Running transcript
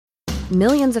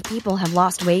Millions of people have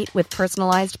lost weight with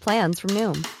personalized plans from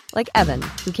Noom. Like Evan,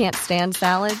 who can't stand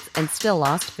salads and still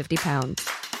lost 50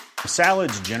 pounds.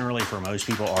 Salads generally for most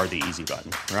people are the easy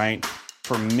button, right?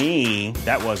 For me,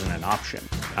 that wasn't an option.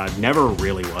 I never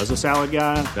really was a salad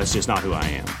guy. That's just not who I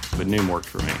am. But Noom worked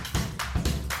for me.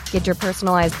 Get your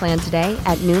personalized plan today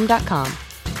at Noom.com.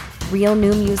 Real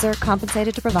Noom user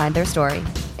compensated to provide their story.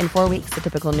 In 4 weeks, the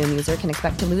typical Noom user can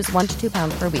expect to lose 1 to 2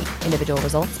 pounds per week. Individual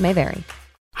results may vary.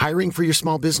 Hiring for your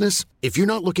small business? If you're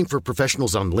not looking for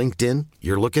professionals on LinkedIn,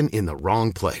 you're looking in the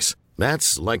wrong place.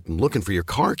 That's like looking for your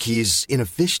car keys in a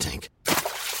fish tank.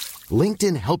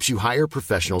 LinkedIn helps you hire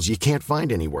professionals you can't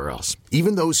find anywhere else,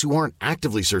 even those who aren't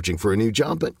actively searching for a new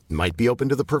job but might be open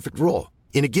to the perfect role.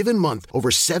 In a given month, over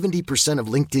 70%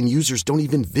 of LinkedIn users don't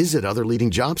even visit other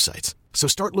leading job sites. So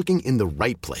start looking in the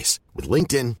right place. With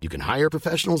LinkedIn, you can hire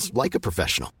professionals like a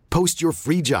professional. Post your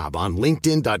free job on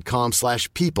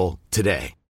linkedin.com/people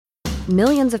today.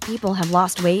 Millions of people have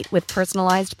lost weight with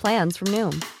personalized plans from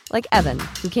Noom. Like Evan,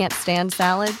 who can't stand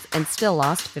salads and still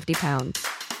lost 50 pounds.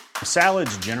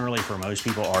 Salads generally for most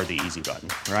people are the easy button,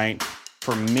 right?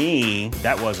 For me,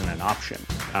 that wasn't an option.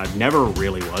 I never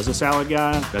really was a salad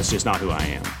guy. That's just not who I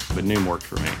am. But Noom worked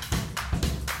for me.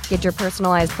 Get your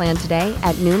personalized plan today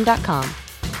at Noom.com.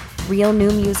 Real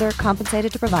Noom user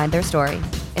compensated to provide their story.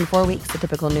 In 4 weeks, the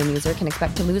typical Noom user can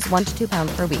expect to lose 1 to 2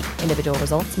 pounds per week. Individual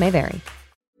results may vary.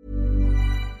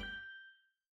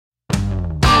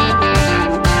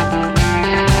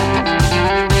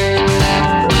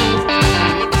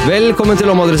 Velkommen til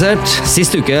Omadressert.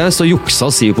 Sist uke så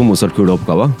juksa Siv på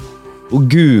Mozart-kuleoppgava. Og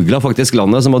googlet faktisk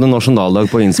landet som hadde nasjonaldag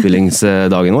på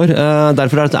innspillingsdagen vår.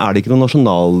 Derfor er det ikke noen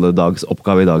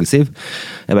nasjonaldagsoppgave i dag, Siv.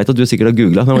 Jeg vet at du sikkert har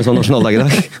googlet når det var nasjonaldag i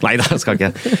dag. Nei, det skal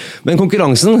ikke. Men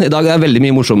konkurransen i dag er veldig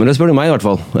mye morsommere, spør du meg i hvert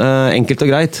fall. Enkelt og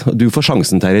greit. Du får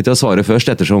sjansen, Terje, til å svare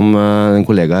først, ettersom en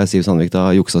kollega Siv Sandvik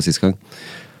da juksa sist gang.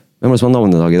 Hvem er det som har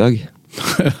navnedag i dag?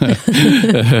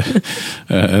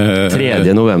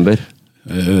 3. november.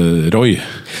 Roy.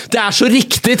 Det er så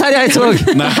riktig, Terje Eidsvåg!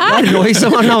 Det er Roy som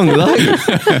har navnedag.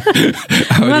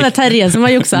 Men det er Terje som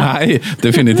har juksa. Nei,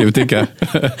 definitivt ikke.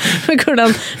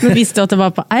 Men visste du at det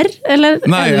var på R? Eller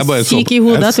Nei, er du syk i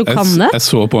hodet at du kan det? Jeg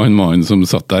så på en mann som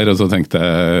satt der, og så tenkte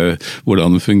jeg,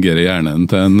 hvordan fungerer hjernen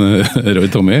til en Roy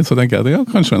Tommy? Så tenker jeg, ja,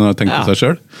 kanskje han har tenkt på seg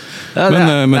selv.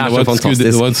 Men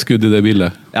det var et skudd i det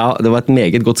bildet. Ja, det var et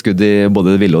meget godt skudd i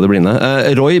både det ville og det blinde.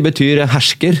 Roy betyr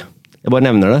hersker. Jeg bare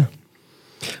nevner det.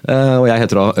 Og jeg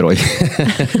heter da Roy.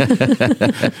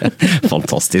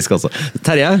 Fantastisk, altså.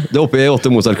 Terje, du er oppe i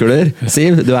 8 Mozart-kuler.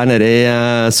 Siv, du er nede i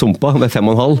sumpa med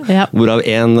 5,5, hvorav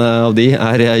en av de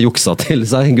er juksa til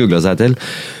seg, googlet seg til.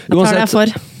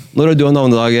 Uansett, når har du en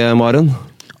navnedag, Maren?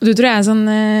 Du tror jeg er sånn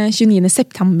 29.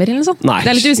 september eller noe sånt? Nei. Det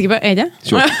er litt usikker på, er det?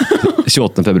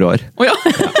 28. februar. Ja.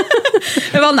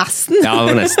 Det var nesten. Ja,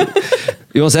 det var nesten.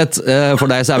 Uansett, for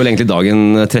deg så er vel egentlig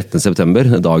dagen 13. september,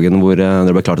 dagen hvor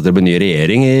det ble klart at det ble ny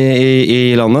regjering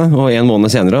i landet, og en måned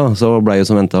senere så ble jo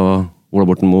som ventet Ola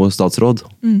Borten Moe statsråd.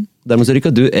 Dermed så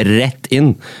rykket du rett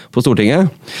inn på Stortinget.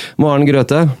 Maren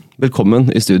Grøthe, velkommen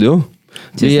i studio.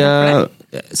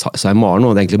 Sa jeg Maren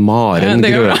nå? Det er egentlig Maren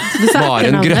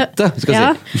Grøthe, skal jeg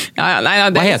si.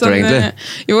 Hva heter du egentlig?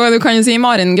 Jo, du kan jo si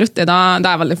Maren Grøthe, da er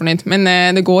jeg veldig fornøyd. Men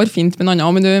det går fint med noe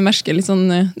annet, men du merker litt sånn,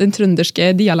 den trønderske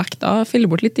dialekta fyller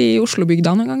bort litt i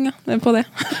Oslo-bygda noen ganger på det.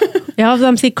 Ja,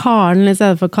 de sier Karen i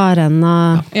stedet for Karen.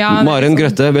 Maren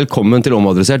Grøthe, velkommen til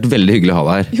Omadressert. Veldig hyggelig å ha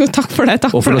deg her. Jo, takk for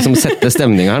det. Og for å sette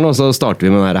stemning her nå, så starter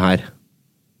vi med dette her.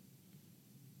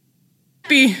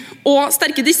 By og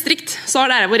sterke distrikt, så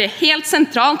har dette vært helt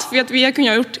sentralt for at vi har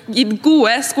kunnet gitt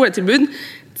gode skoletilbud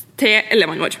til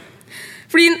elevene våre.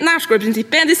 Fordi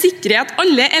nærskoleprinsippet det sikrer at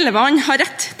alle elevene har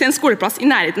rett til en skoleplass i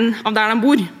nærheten av der de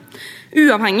bor,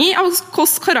 uavhengig av hvilke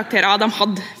karakterer de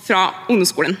hadde fra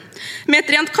ungdomsskolen. Med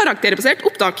et rent karakterbasert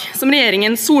opptak, som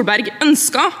regjeringen Solberg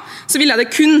ønsket, så ville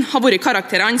det kun ha vært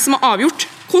karakterene som har avgjort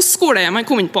hvilken skole man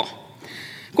kom inn på.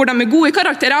 Hvor de med gode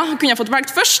karakterer kunne ha fått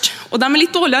velgt først, og de med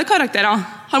litt dårligere karakterer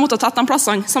har måttet tatt de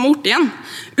plassene som var borte igjen,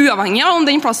 uavhengig av om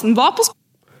den plassen var på skolen.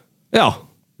 Ja,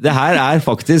 det her er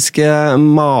faktisk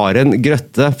Maren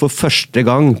Grøthe for første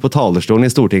gang på talerstolen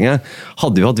i Stortinget.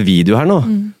 Hadde vi hatt video her nå,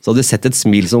 så hadde vi sett et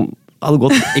smil som hadde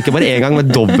gått, ikke bare en gang,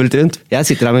 men dobbelt rundt. Jeg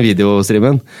sitter her med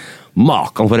videostreamen.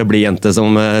 Makan for å bli jente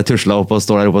som tusla opp og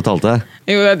står der oppe og talte.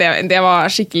 Jo, det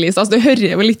var skikkelig stas. Du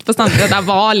hører jo litt på stedet at jeg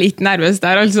var litt nervøs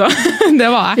der, altså. Det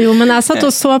var jeg. Jo, men jeg satt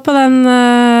og så på den,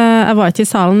 jeg var ikke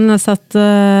i salen, jeg satt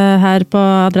her på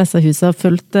Adressehuset og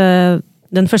fulgte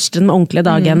den første, den ordentlige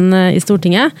dagen i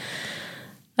Stortinget.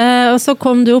 Og så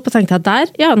kom du opp og tenkte at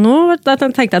nå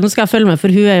skal jeg følge med, for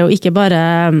hun jo ikke bare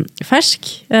fersk,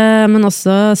 men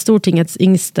også Stortingets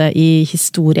yngste i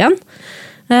historien.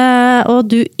 Og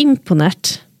du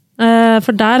imponerte.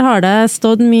 For der har det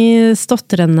stått mye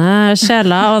stotrende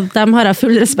sjeler, og dem har jeg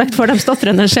full respekt for, de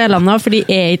stotrende sjelene, for de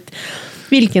ikke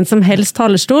hvilken som helst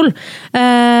talerstol.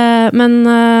 Men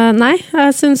nei,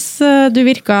 jeg synes du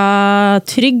virket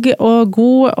trygg og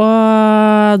god,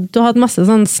 og du hadde masse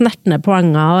sånn snertne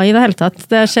poenger, og i det hele tatt,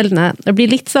 det sjeldne. Det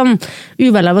blir litt sånn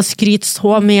uvel av å skryte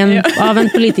så mye av en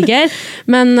politiker,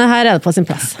 men her det på sin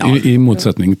plass. I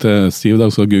motsetning til Steve, da,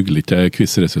 så googler ikke jeg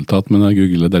quizresultat, men jeg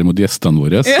googler derimot gjestene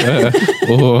våre.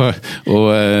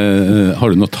 Og har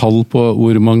du noe tall på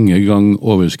hvor mange gang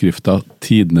overskriften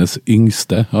 «Tidenes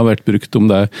yngste» har vært brukt om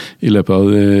deg i løpet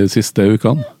av de siste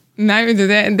ukene? Nei,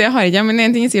 det har jeg ikke, men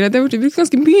en ting jeg sier at det har blitt brukt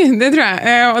ganske mye, det tror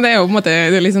jeg. Og det jo på en måte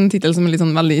en titel som litt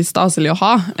sånn veldig staselig å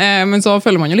ha. Men så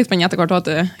føler man jo litt på en etterkart at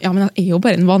men jeg jo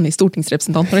bare en vanlig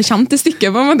stortingsrepresentant når det kommer til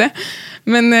stykket, på en måte.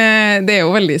 Men det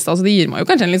jo veldig stas, og det gir meg jo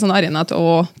kanskje en litt sånn arena til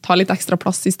å ta litt ekstra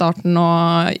plass i starten,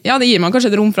 og det gir meg kanskje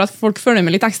et rom for at folk følger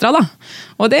med litt ekstra, da.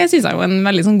 Og det synes jeg jo en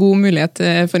veldig sånn god mulighet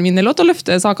for min del å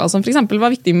løfte saker som for eksempel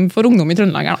var viktig for ungdom i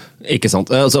Trøndelag. Ikke sant.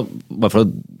 Altså, bare for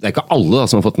det ikke alle da,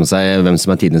 som har fått med seg hvem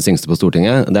som tidens yngste på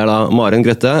Stortinget. Det da Maren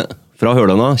Grøtte fra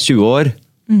Høløna, 20 år,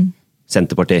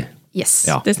 Senterparti. Yes,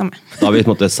 ja. Det stemmer. Da har vi på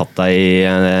en måte satt deg i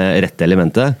rette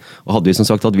elementet, og hadde vi som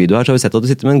sagt hatt video her, så har vi sett at du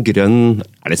sitter med en grønn,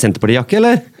 det Senterparti-jakke,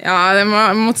 eller? Ja, det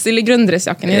måtte stille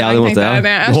grønndressjakken i. Ja, det måtte, ja.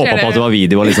 Du håpet på at det var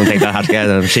video, og liksom tenkte, her skal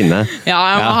jeg skinne. Ja,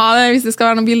 jeg må ha det hvis det skal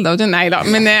være noen bilder. Nei da,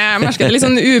 men jeg merker det litt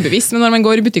sånn ubevisst, men når man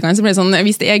går i butikkene, så blir det sånn,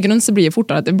 hvis det grønt, så blir det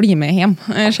fortere at det blir med hjem,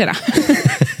 ser jeg.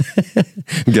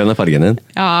 Grønn fargen din?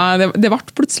 Ja, det ble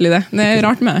plutselig det. Det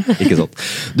rart med det. Ikke sant.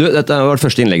 Du, dette var det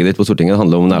første innlegget ditt på Stortinget. Det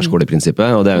handler om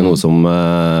nærskoleprinsippet, og det jo noe som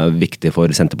er viktig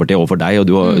for Senterpartiet og for deg. Og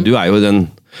du jo den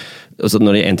altså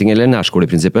når det en ting gjelder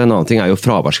nærskoleprinsippet, en annen ting jo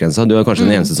fraværsgrensa. Du kanskje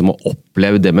den eneste som har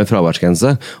opplevd det med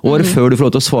fraværsgrense. Og før du får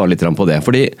lov til å svare litt på det,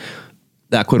 fordi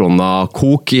det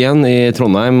koronakok igjen i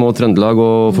Trondheim og Trøndelag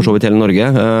og for så vidt hele Norge.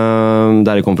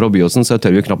 Der jeg kommer fra Byåsen, så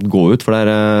tør vi knapt gå ut, for der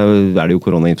det jo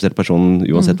koronainfisert person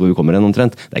uansett hvor vi kommer hen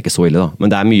omtrent. Det ikke så ille da,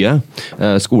 men det mye.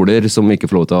 Skoler som ikke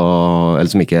får lov til å,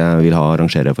 eller som ikke vil ha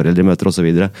arrangere foreldremøter og så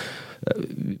videre.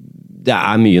 Det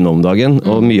mye nå om dagen,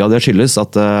 og mye av det skyldes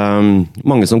at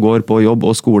mange som går på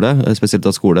jobb og skole, spesielt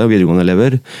av skole og videregående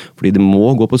elever, fordi de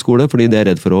må gå på skole, fordi de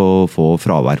redd for å få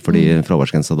fravær, fordi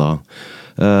fraværsgrensa da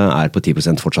på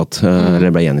 10% fortsatt,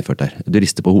 eller ble gjeninnført der. Du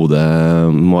rister på hodet,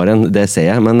 Maren, det ser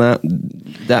jeg, men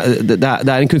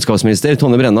det en kunnskapsminister,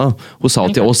 Tonje Brenna, hun sa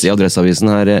til oss i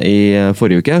Adresseavisen her i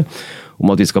forrige uke,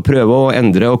 om at vi skal prøve å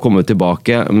endre og komme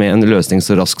tilbake med en løsning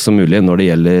så raskt som mulig når det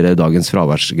gjelder dagens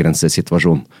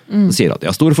fraværsgrensesituasjon. Så sier at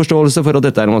jeg har stor forståelse for at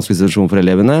dette en vanskelig situasjon for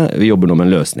elevene, vi jobber nå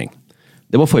med en løsning.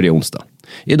 Det var forrige onsdag.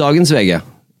 I dagens VG,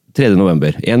 3.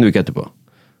 november, en uke etterpå.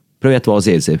 Prøv gjett hva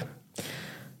sier Siv.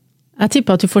 Jeg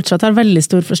tipper at du fortsatt har veldig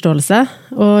stor forståelse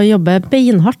og jobber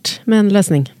beinhardt med en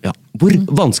løsning. Ja. Hvor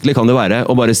vanskelig kan det være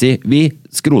å bare si vi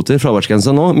skroter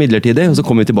fraværsgrensa nå, midlertidig, og så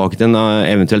kommer vi tilbake til en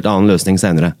eventuelt annen løsning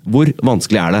senere. Hvor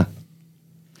vanskelig det?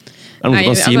 Det noe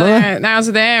du kan si med det? Nei, altså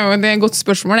det jo et godt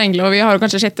spørsmål egentlig, og vi har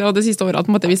kanskje sett det siste året at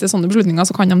på en måte, hvis det sånne beslutninger,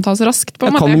 så kan de tas raskt på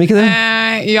en måte. Kan de ikke det?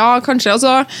 Ja, kanskje. Og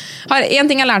så har en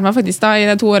ting jeg lært meg faktisk da, i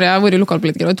de 2 årene jeg har vært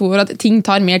lokalpolitiker, og 2 år, at ting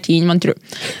tar mer tid enn man tror.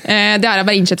 Det har jeg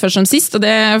bare innsett først som sist, og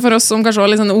det for oss som kanskje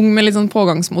var litt sånn ung med litt sånn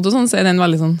pågangsmot og sånn, så det en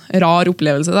veldig sånn rar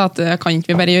opplevelse da, at kan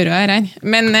ikke vi bare gjøre det her.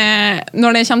 Men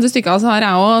når det kommer til stykket, så har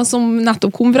jeg også, som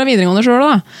nettopp kom fra videregående selv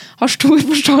da, har stor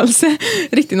forståelse,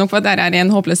 riktig nok for at dette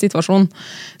en håpløs situasjon.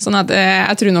 Sånn at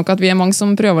jeg tror nok at vi mange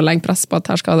som prøver å legge press på at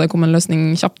her skal det komme en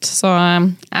løsning kjapt. Så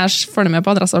jeg følger med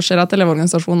på Adressa og ser at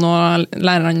Elevorganisasjonen og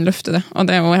lærerne løfter det. Og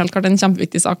det jo helt klart en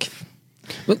kjempeviktig sak.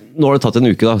 Nå har det tatt en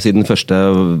uke da, siden første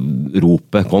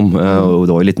ropet kom, og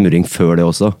det var litt murring før det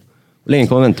også. Hvor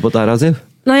lenge kan man vente på dette her, Siv?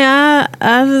 Nei,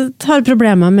 jeg har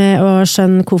problemer med å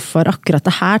skjønne hvorfor akkurat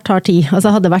det her tar tid. Altså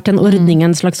hadde det vært en ordning,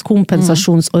 en slags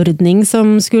kompensasjonsordning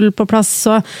som skulle på plass,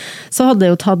 så hadde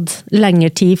det jo tatt lengre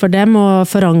tid for dem å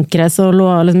forankres og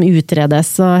liksom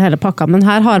utredes og hele pakka. Men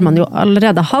her har man jo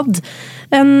allerede hatt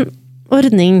en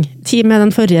ordning med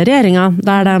den forrige regjeringen,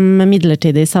 der de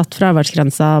midlertidig satt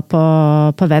fraværsgrensa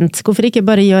på vent. Hvorfor ikke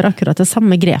bare gjøre akkurat det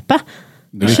samme grepet?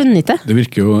 Jeg skjønner ikke. Det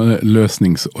virker jo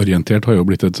løsningsorientert, har jo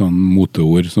blitt et sånn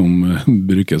moteord som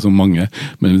brukes som mange,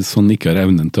 men hvis sånn ikke har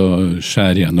evnen til å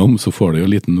skjære gjennom, så får det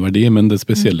jo liten verdi, men det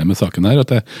spesielle med saken her,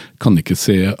 at jeg kan ikke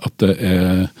se at det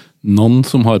noen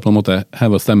som har på en måte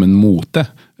hevet stemmen mot det.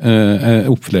 Jeg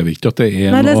opplever ikke at det er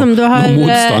Nei, det noe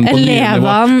motstand på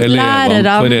elevene,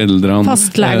 lærerne, foreldrene,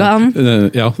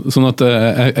 fastlegene, ja, sånn at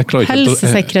jeg klarer ikke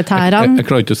helsesekretærene. Jeg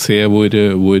klarer ikke å se hvor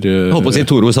Jeg håper å si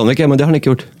Tore Sandvik, men det har han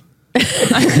ikke gjort.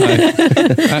 Nei,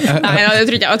 det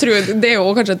tror ikke jeg. Jeg tror det er jo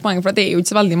kanskje et poeng, for det er jo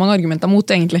ikke så veldig mange argumenter mot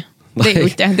det, egentlig. Det er jo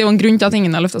ikke det. Det er jo en grunn til at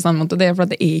ingen har løftet stemmen mot det, det er for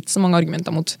at det er ikke så mange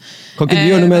argumenter mot. Kan ikke du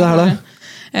gjøre noe med det her da?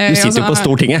 Du sitter jo på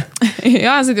Stortinget.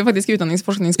 Ja, jeg sitter jo faktisk i utdannings- og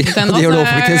forskningskomiteen. Ja, det gjør du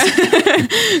også faktisk.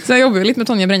 Så jeg jobber jo litt med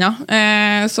Tonje Brenna.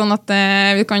 Sånn at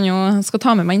vi skal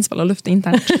ta med meg innspill og løfte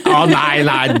internt. Nei,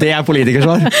 det er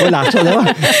politikersvar. Få lært seg det da.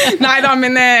 Nei da,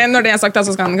 men når det er sagt,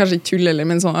 så skal han kanskje ikke tulle,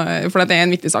 men for det er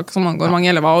en viktig sak som angår mange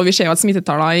elever, og vi ser jo at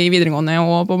smittetallene i videregående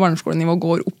og på barneskolenivå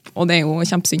går opp, og det er jo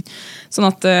kjempesynd.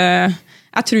 Sånn at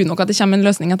jeg tror nok at det kommer en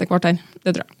løsning etter hvert her.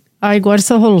 Det tror jeg. Ja, i går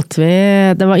så holdt vi,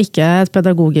 det var ikke et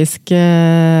pedagogisk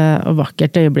og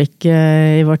vakkert øyeblikk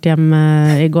i vårt hjem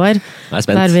i går,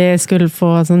 der vi skulle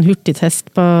få sånn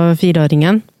hurtigtest på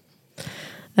 4-åringen.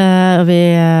 Og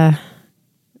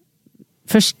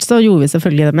først så gjorde vi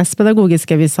selvfølgelig det mest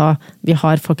pedagogiske. Vi sa, vi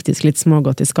har faktisk litt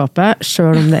smågodt i skapet,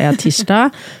 selv om det er tirsdag.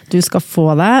 Du skal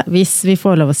få det hvis vi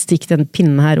får lov å stikke den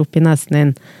pinnen her opp i nesen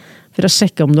din, for å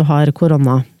sjekke om du har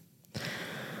korona.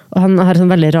 Og han har et sånn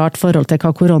veldig rart forhold til hva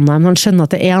korona er, men han skjønner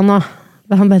at det er noe.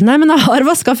 Han bare, nei, men jeg har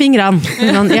vasket fingrene.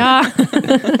 Men, ja.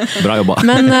 Bra jobba.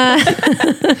 Men,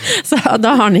 så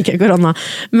da har han ikke korona.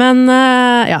 Men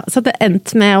ja, så det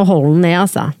endte med å holde den ned,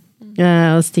 altså.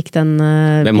 Og stikke den...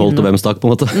 Hvem holdt og hvem stakk, på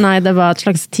en måte? Nei, det var et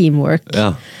slags teamwork.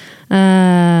 Ja.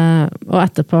 Og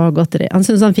etterpå godteri. Han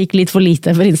syntes han fikk litt for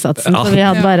lite for innsatsen, så vi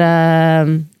hadde bare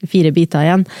 4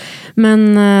 biter igjen.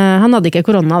 Men han hadde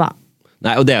ikke korona da.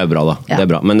 Nei, og det er jo bra da. Ja. Det er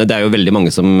bra. Men det er jo veldig mange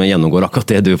som gjennomgår akkurat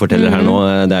det du forteller her nå.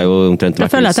 Det er jo omtrent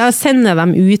jeg føler at jeg sender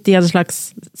dem ut i en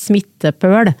slags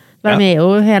smittepøl. De er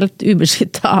jo helt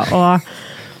ubeskyttet og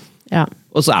ja.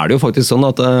 Og så er det jo faktisk sånn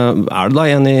at er det da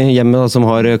en i hjemmet som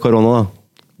har korona da?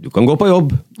 Du kan gå på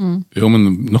jobb. Jo, men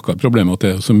noe av problemet er at det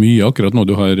er så mye akkurat nå.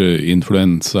 Du har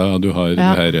influensa, du har det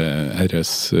her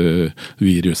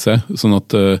RS-viruset, sånn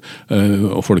at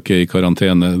og folk er i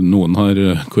karantene. Noen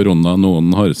har korona,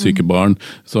 noen har syke barn.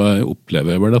 Så jeg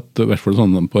opplever vel at, i hvert fall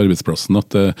sånn på arbeidsplassen,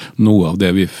 at noe av det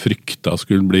vi frykta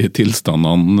skulle bli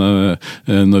tilstandene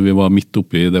når vi var midt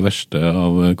oppe i det verste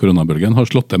av koronabølgen, har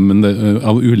slått dem. Men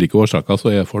av ulike årsaker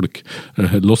så er folk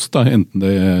lost da, enten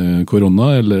det er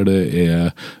korona eller det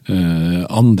er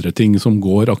andre ting som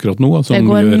går akkurat nå.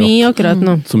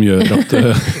 Som gjør at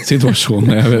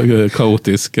situasjonen er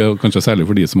kaotisk, og kanskje særlig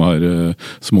for de som har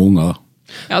små unger.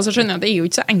 Ja, så skjønner jeg at det er jo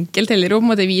ikke så enkelt heller å på en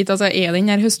måte vite, altså, er den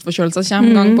her høstforkjølelsen som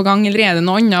kommer gang på gang, eller er det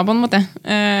noe annet på en måte?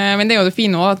 Men det er jo det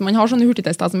fine også, at man har sånne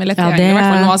hurtigtester som er lett tilgjengelig, i hvert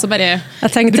fall nå, så bare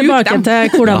jeg tenker tilbake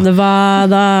til hvordan det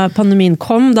var da pandemien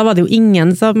kom, da var det jo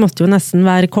ingen som måtte jo nesten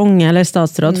være konge eller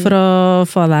statsråd for å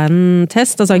få deg en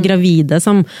test, altså gravide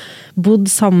som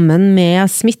bodde sammen med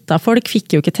smittet folk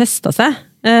fikk jo ikke testet seg.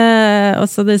 Og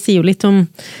så det sier jo litt om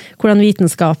hvordan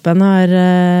vitenskapen har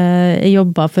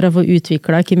jobbet for å få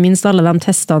utviklet, ikke minst alle de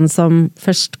testene som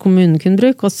først kommunen kunne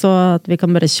bruke, og så at vi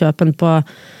kan bare kjøpe den på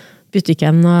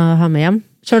butikken og ha med hjem.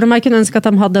 Selv om jeg kunne ønske at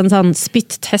de hadde en sånn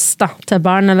spytt-test da, til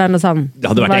barn, eller noe sånt. Det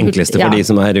hadde vært det enkleste for de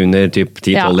som er under typ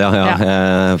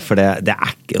 10-12, for det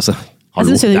er ikke, altså. Jeg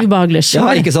synes det er ubehagelig selv.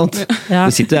 Ja, ikke sant? Ja.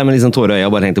 Du sitter der med liksom tårer i øya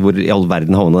og bare tenkte hvor i all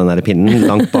verden havnet den der pinnen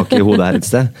langt bak i hodet her et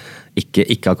sted.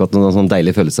 Ikke akkurat noen sånn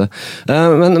deilig følelse.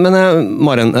 Men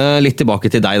Maren, litt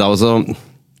tilbake til deg da. Altså,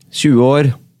 20 år,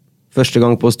 første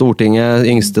gang på Stortinget,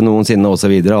 yngste noensinne og så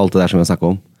videre, alt det der som jeg snakket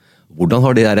om. Hvordan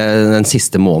har den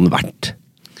siste måneden vært?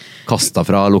 Kastet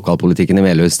fra lokalpolitikken i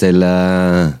Melhus til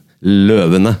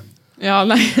løvene? Ja,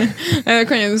 nei,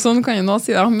 sånn kan jeg nå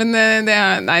si da. Men det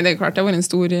er klart det har vært en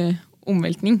stor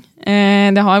omveltning.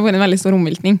 Det har vært en veldig stor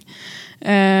omveltning.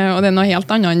 Og det er noe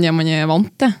helt annet enn det man er vant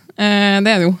til. Det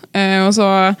er det jo. Og så,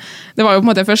 det var jo på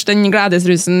en måte først den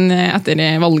gledesrusen etter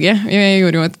valget. Vi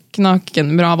gjorde jo et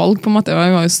knakende bra valg på en måte, og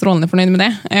vi var jo strålende fornøyd med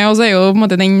det. Og så er jo på en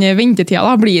måte den ventetida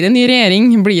da, blir det en ny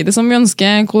regjering? Blir det som vi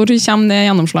ønsker? Hvor kommer det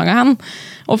gjennomslaget hen?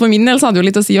 Og for min del så hadde det jo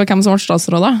litt å si hvem som ble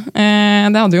statsråd da.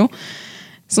 Det hadde jo.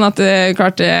 Sånn at,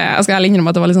 klart, jeg skal ærlig innrømme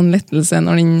at det var litt sånn lettelse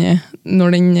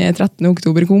når den 13.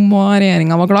 oktober kom og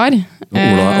regjeringen var klar.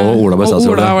 Ola ble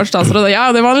statsråd. Ola var statsråd. Ja,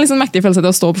 det var en litt sånn mektig følelse til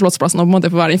å stå på Slottsplassen og på en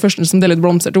måte få være den første som deler ut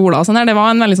blomster til Ola. Sånn her. Det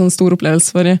var en veldig sånn stor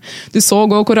opplevelse, for du så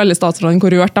hvor alle statsrådene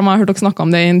hvor rørt de har hørt dere snakke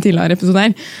om det i en tidligere episode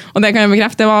her. Og det kan jeg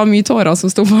bekrefte, det var mye tårer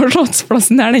som stod på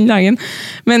Slottsplassen der den dagen.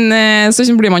 Men så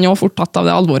blir man jo fort tatt av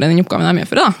det alvoret den oppgaven jeg er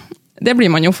med for da. Det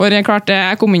blir man jo for. Klart,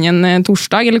 jeg kom inn en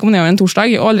torsdag,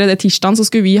 og allerede tirsdagen så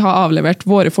skulle vi ha avlevert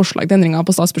våre forslag til endringer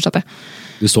på statsbudsjettet.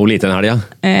 Du så lite den helgen?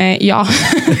 Ja,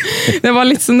 det var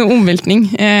litt sånn omveltning.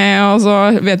 Og så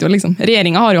vet jo liksom,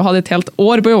 regjeringen har jo hatt et helt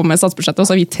år på å jobbe med statsbudsjettet, og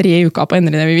så har vi 3 uker på å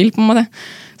endre det vi vil, på en måte.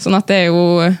 Sånn at det er jo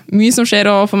mye som skjer,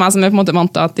 og for meg som er på en måte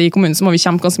vant til at i kommunen så må vi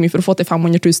kjempe ganske mye for å få til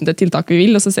 500 000 til tiltak vi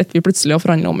vil, og så sitter vi plutselig og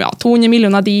forhandler om 200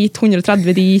 millioner dit,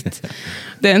 130 dit.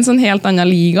 Det er en sånn helt annen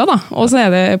liga da, og så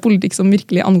er det politikk som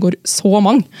virkelig angår så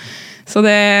mange. Så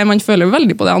man føler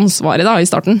veldig på det ansvaret da i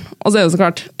starten. Og så er det så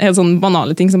klart helt sånn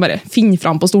banale ting som bare finner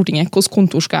fram på Stortinget. Hvilket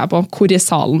kontor skal jeg på? Hvor er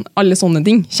salen? Alle sånne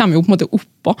ting kommer jo på en måte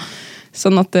oppå.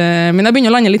 Sånn at, men jeg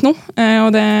begynner å lande litt nå,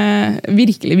 og det er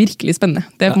virkelig, virkelig spennende.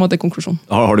 Det er på en måte konklusjonen.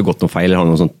 Har du gått noe feil, eller har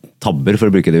du noen sånn tabber, for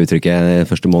å bruke det uttrykket,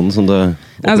 første måneden? Som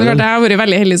jeg har vært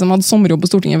veldig heldig som hadde sommerjobb på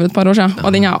Stortinget for et par år siden,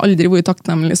 og den har jeg aldri vært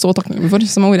så takknemlig for,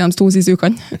 som jeg har vært de 2 siste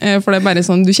ukene. For det er bare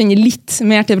sånn, du kjenner litt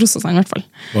mer til prosessene i hvert fall.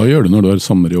 Hva gjør du når du har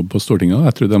sommerjobb på Stortinget?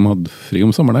 Jeg tror de hadde fri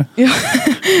om sommeren. Ja.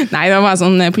 Nei, da var jeg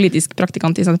sånn politisk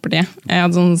praktikant i Senterpartiet. Jeg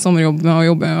hadde sånn sommerjobb med å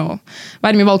jobbe og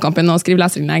være med i valgkampen og skrive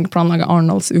leserinnlegg, planlage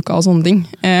Arendalsuka og sånne ting.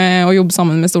 Og jobbe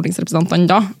sammen med stortingsrepresentantene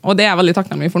da. Og det er jeg veldig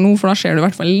takknemlig for nå, for da ser du i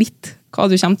hvert fall litt hva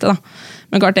du kommer til da.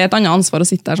 Men klart det er et annet ansvar å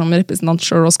sitte der som representant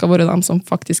selv og skal være dem som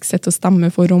faktisk sitter og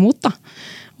stemmer for og mot da.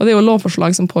 Og det er jo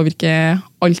lovforslag som påvirker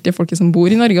alt det folket som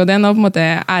bor i Norge, og det er noe på en måte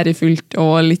ærefullt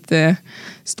og litt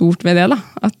stort ved det da.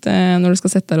 At når du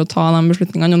skal sitte der og ta de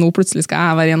beslutningene, og nå plutselig skal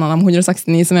jeg være en av de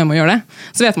 169 som er med å gjøre det,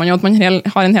 så vet man jo at man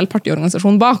har en hel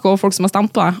partiorganisasjon bak, og folk som har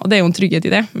stemt på deg, og det er jo en trygghet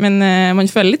i det. Men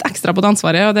man føler litt ekstra på det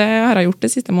ansvaret, og det har jeg gjort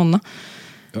de siste månedene.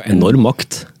 Enorm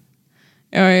makt.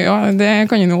 Ja, det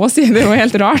kan jeg jo også si. Det er jo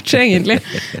helt rart, egentlig.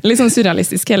 Litt sånn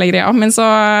surrealistisk hele greia. Men så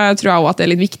tror jeg også at det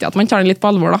er litt viktig at man tar det litt på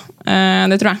alvor, da.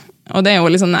 Det tror jeg. Og det er jo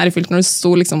litt sånn ærefullt når du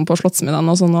sto liksom på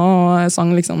Slottsmiddagen og sånn, og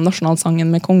sang liksom nasjonalsangen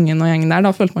med kongen og gjengen der.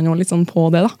 Da følte man jo litt sånn på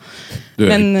det, da. Du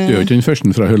er jo ikke den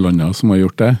første fra Høllanda som har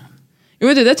gjort det? Jo,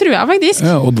 det tror jeg faktisk.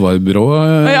 Ja, Oddvar Brå.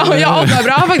 Ja, Oddvar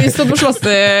Brå har faktisk stått på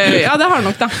Slottsmiddagen. Ja, det har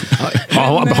nok da.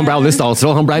 Han ble aldri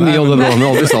statsråd. Han ble mye Oddvar Brå, men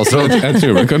aldri statsråd. Jeg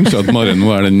tror vel kanskje at Maren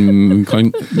nå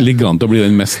kan ligge an til å bli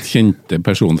den mest kjente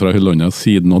personen fra Høllanda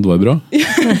siden Oddvar Brå.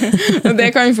 Det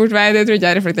kan fort være, det tror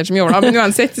ikke jeg reflektert så mye over da. Men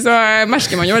uansett så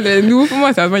merker man jo allerede nå på en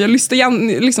måte at man har lyst til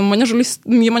liksom, man har så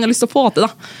mye man har lyst til å få til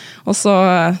da. Og så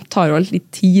tar det jo litt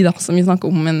tid da, som vi snakker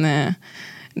om, men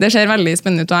det ser veldig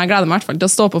spennende ut, og jeg gleder meg i hvert fall til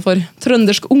å stå på for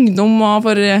trøndersk ungdom og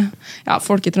for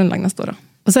folk i Trøndelag neste år.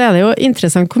 Og så er det jo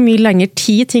interessant hvor mye lengre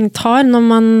tid ting tar når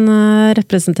man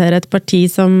representerer et parti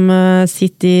som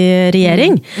sitter i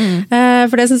regjering.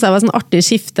 For det synes jeg var sånn artig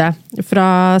skifte fra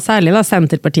særlig da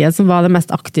Senterpartiet, som var det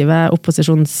mest aktive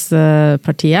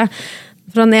opposisjonspartiet,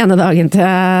 fra den ene dagen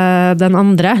til den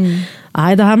andre.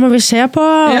 Nei, det her må vi se på,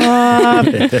 og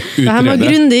det her må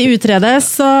grundig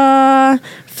utredes, og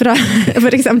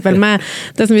for eksempel med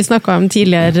det som vi snakket om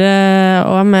tidligere,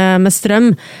 og med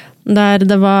strøm, der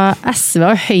det var SV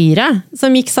og Høyre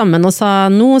som gikk sammen og sa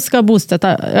nå skal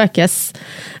bostøtta økes,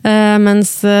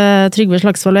 mens Trygve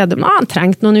Slagsvold Vedum han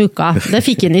trengte noen uker. Det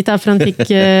fikk han ikke, for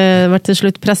han var til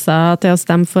slutt presset til å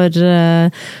stemme for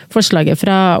forslaget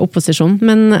fra opposisjonen.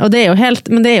 Men det er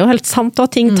jo helt sant,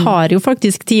 og ting tar jo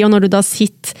faktisk tid, og når du da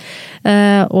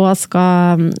sitter og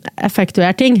skal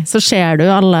effektuere ting, så ser du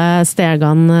alle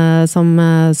stegene som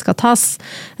skal tas.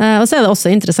 Og så er det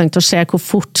også interessant å se hvor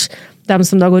fort de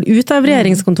som da går ut av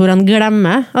regjeringskontorene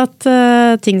glemmer at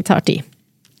ting tar tid.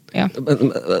 Ja.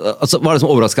 Altså, hva er det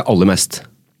som overrasker aller mest?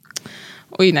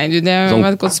 Oi, nei, det var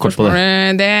et godt spørsmål.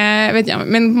 Det vet jeg,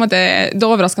 men på en måte, det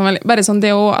overrasker meg bare sånn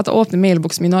det at jeg åpner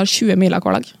mailboksen min og har 20 mailer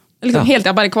hver dag. Liksom, helt til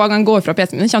jeg bare hver gang går fra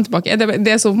PC-en min og kommer tilbake. Det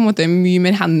er så på en måte mye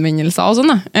mer henvendelser og sånn.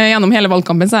 Gjennom hele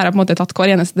valgkampen så har jeg på en måte tatt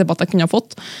hver eneste debatt jeg kunne ha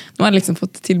fått. Nå har jeg liksom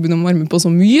fått tilbud om å være med på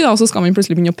så mye, da, og så skal man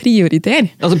plutselig begynne å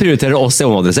prioritere. Altså prioriterer oss er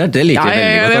omadressert, det liker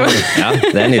jeg veldig godt. Ja,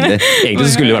 det er nydelig. Egentlig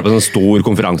så skulle det vært på en sånn stor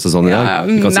konferanse sånn i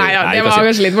dag. Det var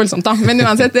kanskje litt voldsomt da. Men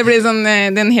uansett, det blir sånn, det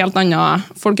er en helt annen,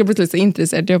 folk er plutselig så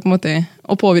interessert i å på en måte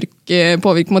å påvirke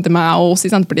på en måte meg og oss i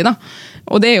Senterpartiet da.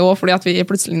 Og det er jo fordi at vi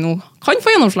plutselig nå kan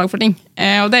få gjennomslag for ting.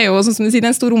 Og det er jo, sånn som du sier, det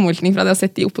er en stor omveltning fra det å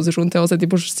sette i opposisjon til å sette i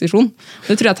posisjon.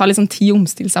 Det tror jeg tar litt sånn tid å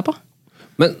omstille seg på.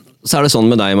 Men så er det sånn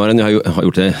med deg, Maren, jeg har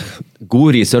gjort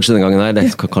god research denne gangen her. Det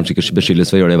kan kanskje ikke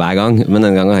beskyldes for å gjøre det hver gang, men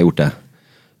denne gangen har jeg gjort det.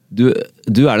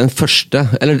 Du er den første,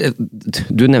 eller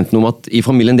du nevnte noe om at i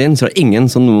familien din så er det ingen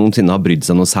som noensinne har brydd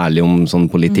seg noe særlig om sånn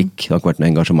politikk. Det har ikke vært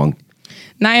noe engasjement.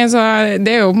 Nei, altså,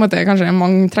 det er jo på en måte, kanskje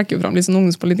mange trekker fram litt sånn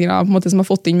ungdomspolitikere på en måte, som har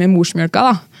fått inn med morsmjølka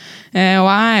da. Og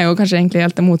jeg er jo kanskje egentlig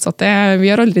helt det motsatte.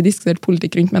 Vi har aldri diskutert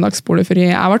politikk rundt middagsbordet før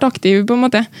jeg har vært aktiv på en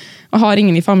måte. Jeg har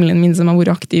ingen i familien min som har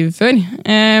vært aktiv før.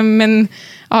 Men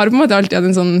jeg har på en måte alltid hatt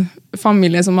en sånn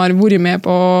familie som har vært med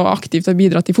på aktivt å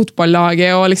bidra til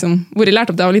fotballaget, og liksom vært lært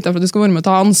opp det av litt for at du skal være med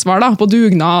å ta ansvar da, på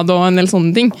dugnad og en del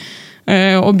sånne ting.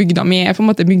 og bygda mi på en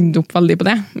måte bygd opp veldig på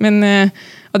det. Men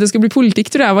at det skulle bli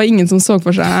politikk, tror jeg var ingen som så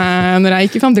for seg når jeg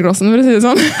gikk i 5. klassen, for å si det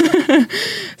sånn.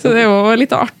 Så det er jo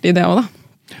litt artig det også, da.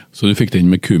 Så du fikk den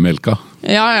med kumelka?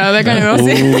 Ja, det kan jeg jo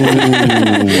si.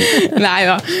 Nei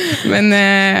da. Men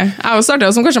jeg har jo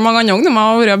startet som kanskje mange andre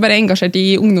ungdommer, og vært bare engasjert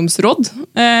i ungdomsråd,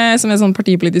 som er sånn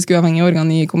partipolitisk uavhengig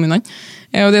organ i kommunene.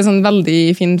 Og det er sånn veldig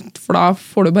fint, for da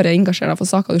får du bare engasjere deg for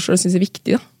saker du selv synes er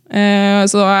viktig, da.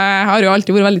 Så jeg har jo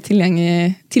alltid vært veldig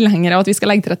tilhenger av at vi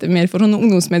skal legge til rette mer for sånn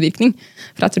ungdomsmedvirkning.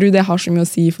 For jeg tror det har så mye å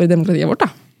si for demokratiet vårt,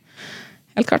 da.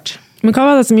 Helt klart. Men hva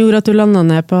var det som gjorde at du landet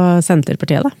ned på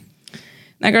Senterpartiet, da?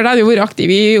 Jeg hadde jo vært aktiv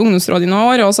i ungdomsrådet i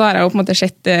noen år, og så har jeg jo på en måte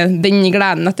sett den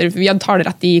gleden etter, for vi hadde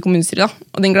talerett i kommunestyret da,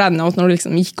 og den gleden av at når du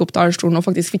liksom gikk opp talerstolen og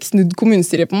faktisk fikk snudd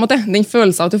kommunestyret på en måte, den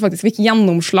følelsen av at du faktisk fikk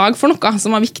gjennomslag for noe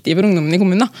som var viktig for ungdommen i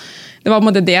kommunen da. Det var på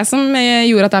en måte det som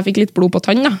gjorde at jeg fikk litt blod på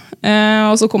tann da.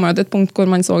 Og så kom jeg til et punkt hvor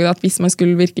man så at hvis man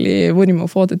skulle virkelig være med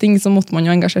å få til ting, så måtte man jo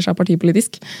engasjere seg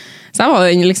partipolitisk. Så jeg var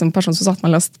den liksom personen som satt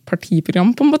meg og leste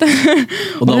partiprogram på en måte.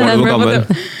 Og da var du hvor gammel?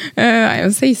 Jeg er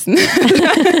jo 16.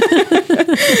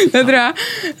 Det tror jeg.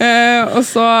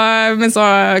 Men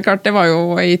så klart, det var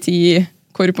jo en tid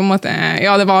hvor på en måte,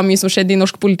 ja, det var mye som skjedde i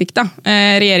norsk politikk da.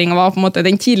 Regjeringen var på en måte,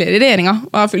 den tidligere regjeringen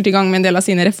var fullt i gang med en del av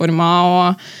sine reformer,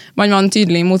 og man var en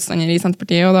tydelig motstander i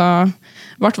Senterpartiet, og da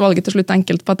ble valget til slutt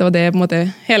enkelt på at det var det på en måte,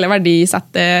 hele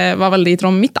verdisettet var veldig i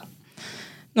tråd med mitt da.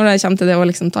 Når det kommer til det å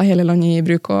liksom ta hele landet i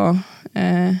bruk, og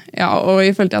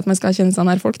i følge til at man skal kjenne seg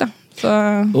nær folk da. Så...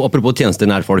 Og apropos tjenester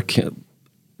nær folk,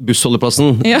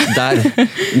 bussholdeplassen, ja.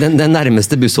 den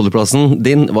nærmeste bussholdeplassen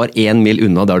din var 1 mil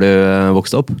unna der du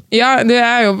vokste opp? Ja, det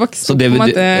er jo vokst opp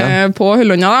på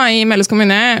Høllånda da, i Melhus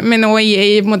kommune, men også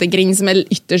i på en måte grinn som er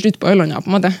ytterst ute på Høllånda,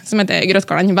 på en måte, som heter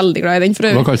Grøtgarland. Veldig glad i den.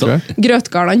 Hva kaller du det?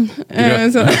 Grøtgarland.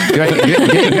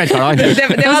 Grøtgarland.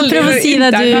 Prøv å si det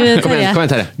du, Terje. Kom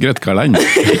igjen, Terje. Grøtgarland.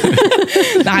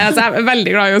 Nei, altså, jeg er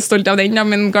veldig glad og stolt av den, da,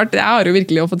 men klart, jeg har jo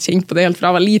virkelig fått kjent på det helt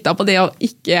fra jeg var liten, på det å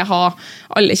ikke ha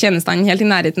alle tjenestene helt i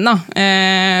nærheten da,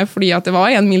 fordi at det var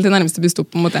 1 mil til nærmeste busstopp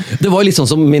på en måte. Det var litt sånn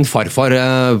som min farfar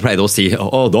pleide å si,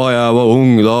 da jeg var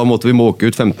ung, da måtte vi måke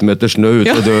ut 15 meter snø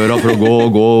ut av døra for å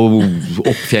gå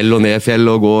opp fjell og ned fjell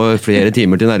og gå flere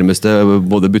timer til nærmeste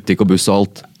både butikk og buss og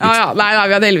alt. Ja, nei,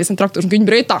 vi hadde heldigvis en traktor som kunne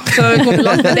brøyte da, så det kom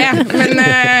langt med det, men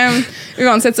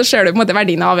uansett så ser du på en måte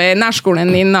verdien av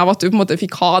nærskolen din, av at du på en måte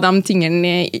fikk ha de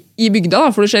tingene i bygda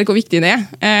da, for du ser hvor viktig det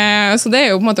så det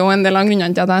er jo på en måte en del av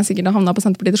grunnene til at jeg sikkert har havnet på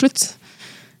Senterpartiet til slutt.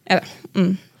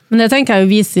 Men det tenker jeg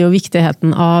jo viser jo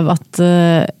viktigheten av at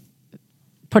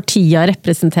partier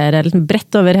representerer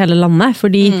bredt over hele landet,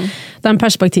 fordi de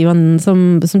perspektivene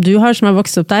som du har, som har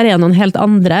vokst opp der, er noen helt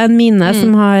andre enn mine,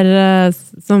 som har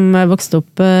vokst opp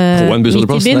på en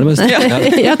bussholdeplass, nærmest.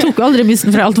 Jeg tok jo aldri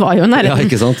bussen, for alt var jo nærmere. Ja,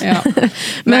 ikke sant? Ja.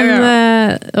 Men,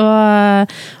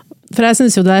 for jeg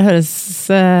synes jo det der høres,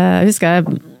 jeg husker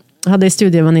jeg hadde en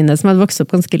studievenninne som hadde vokst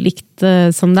opp ganske likt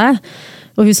som deg,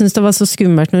 og hun syntes det var så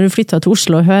skummelt når hun flyttet til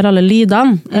Oslo og høre alle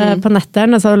lydene på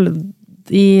netteren, altså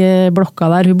i blokka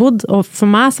der hun bodde, og for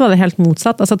meg så var det helt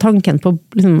motsatt, altså tanken på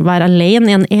liksom, å være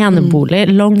alene i en enebolig,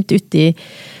 langt ute i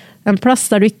en plass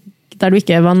der du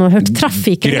ikke var noe hørt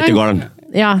trafikk. Grøtgarden.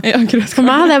 Ja, for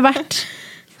meg hadde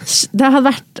det hadde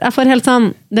vært, jeg får helt sånn,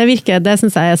 det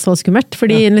synes jeg er så skummelt,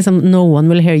 fordi liksom, no one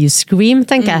will hear you scream,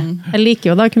 tenker jeg. Jeg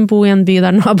liker jo da å kunne bo i en by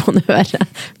der naboene hører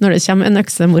når det kommer en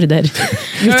øksemorder.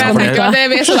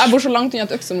 Jeg bor så langt unna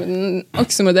at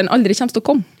øksemorderen aldri kommer til å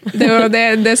komme. Det er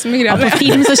jo det som er greia. På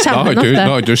film så kommer den ofte. Da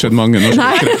har ikke skjedd mange norske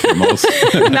skrekkfilmer.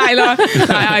 Nei, jeg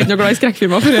er ikke noe glad i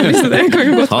skrekkfilmer for øvrig, så det kan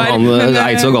jo godt være. Han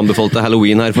Eidsvåg anbefalte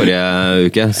Halloween her forrige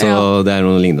uke, så det er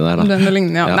noe lignende der da. Det er noe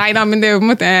lignende, ja. Nei da, men det er jo på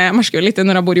en måte, jeg merker jo litt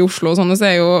når jeg bor i Oslo og sånn, og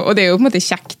det er jo på en måte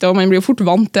kjekt, og man blir jo fort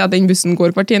vant til at den bussen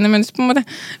går hvert tiende minutt, på en måte.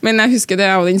 Men jeg husker det,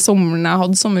 og den sommeren jeg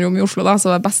hadde sommerrom i Oslo da,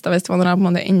 så det beste jeg visste var når jeg på en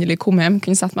måte endelig kom hjem,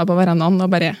 kunne sette meg på verandaen,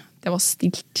 og bare, det var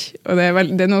stilt. Og det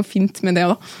er noe fint med det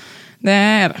da. Det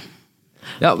er det.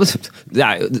 Ja,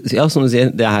 som du sier,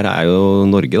 det her er jo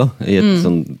Norge da, i et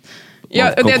sånn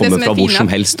man kan komme fra hvor som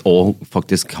helst og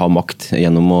faktisk ha makt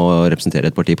gjennom å representere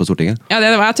et parti på Stortinget. Ja,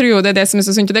 jeg tror jo det er det som er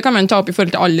så sunt, og det kan man ta opp i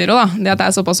forhold til alder også, da. Det at jeg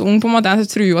er såpass ung, på en måte.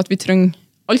 Jeg tror jo at vi trenger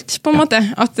alt, på en måte.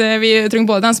 At vi trenger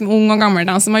både dem som er unge og gamle,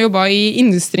 dem som har jobbet i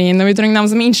industrien, og vi trenger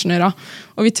dem som er ingeniører,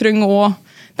 og vi trenger også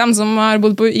dem som har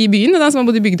bodd i byen, og dem som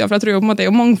har bodd i bygda, for jeg tror jo på en måte det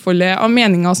er mangfoldet av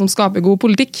meninger som skaper god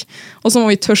politikk, og så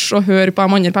må vi tørre å høre på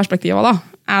de andre perspektivene da.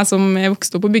 Jeg som er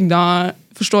vokst opp på bygda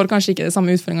forstår kanskje ikke det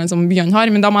samme utfordringene som byene har,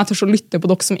 men da må jeg tørre å lytte på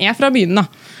dere som er fra byen da.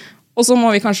 Og så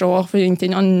må vi kanskje også forvente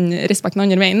respekten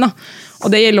andre veien da.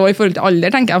 Og det gjelder også i forhold til alder,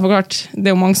 tenker jeg, for klart. Det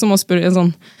er jo mange som også spør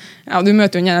sånn, ja, du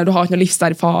møter jo en du har ikke noe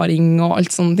livserfaring og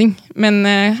alt sånne ting. Men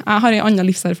jeg har en annen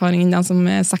livserfaring enn den som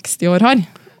 60 år har.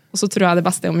 Og så tror jeg det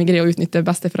beste er om vi greier å utnytte det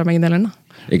beste fra begge delene.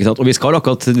 Ikke sant? Og vi skal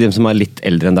akkurat til dem som litt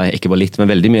eldre enn deg, ikke bare litt,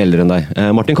 men veldig mye eldre enn deg.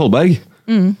 Martin Kolberg.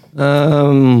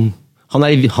 Han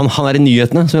er i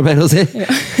nyhetene, som jeg pleier å si. Ja.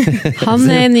 Han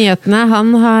er i nyhetene. Han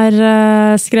har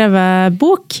skrevet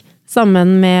bok sammen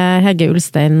med Hege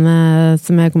Ulstein,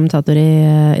 som er kommentator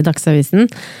i Dagsavisen.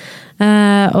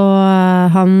 Og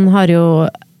han har jo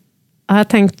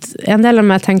en del av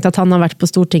meg har tenkt at han har vært på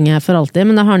Stortinget for alltid,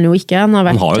 men det har han jo ikke. Han har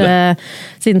vært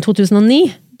siden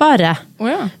 2009, bare.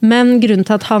 Ja. Men grunnen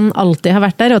til at han alltid har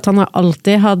vært der, og at han har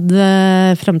alltid hatt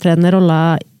fremtredende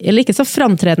roller, eller ikke så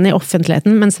fremtredende i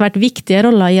offentligheten, men svært viktige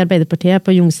roller i Arbeiderpartiet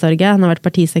på Youngstorget. Han har vært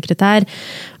partisekretær,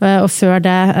 og før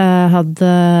det hadde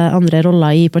andre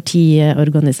roller i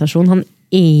partiorganisasjonen. Han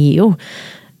er jo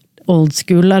old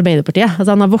school Arbeiderpartiet.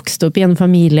 Altså han har vokst opp i en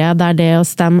familie der det å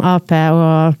stemme AP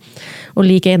og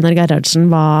like Einar Gerhardsen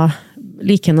var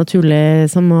like naturlig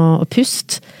som å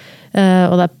puste.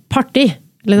 Og det er parti.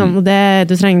 Liksom,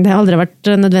 det har aldri vært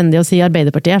nødvendig å si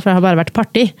Arbeiderpartiet, for det har bare vært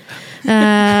parti.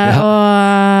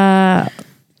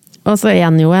 Og så er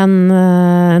han jo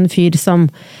en fyr som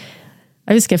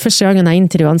jeg husker første gangen jeg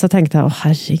intervjuet han, så tenkte jeg,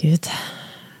 herregud.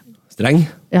 Streng?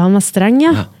 Ja, han var streng,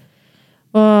 ja.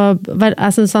 Og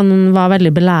jeg synes han var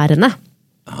veldig belærende.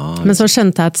 Men så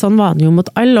skjønte jeg at sånn var han jo mot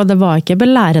alle, og det var ikke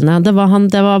belærende. Det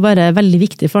var bare veldig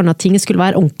viktig for han at ting skulle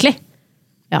være ordentlig.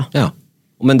 Ja.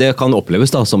 Men det kan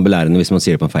oppleves da som belærende hvis man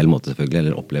sier det på en feil måte,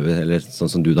 selvfølgelig, eller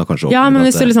sånn som du da kanskje opplever. Ja, men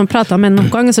hvis du liksom prater med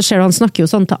noen gang, så ser du han snakker jo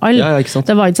sånn til alle. Ja, ikke sant?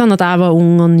 Det var ikke sånn at jeg var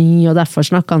ung og ny, og derfor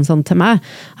snakket han sånn til meg.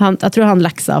 Jeg tror han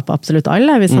leksa opp absolutt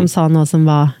alle, hvis han sa noe som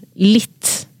var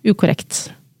litt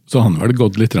ukorrekt. Så han har vel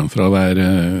gått litt fra å være,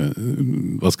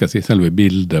 hva skal jeg si, selve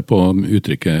bildet på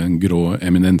uttrykket grå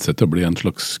eminense til å bli en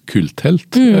slags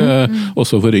kulthelt.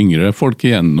 Også for yngre folk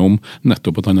igjennom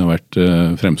nettopp at han har vært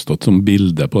fremstått som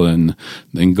bilde på den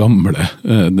gamle,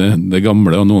 det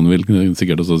gamle, og noen vil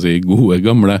sikkert også si gode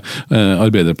gamle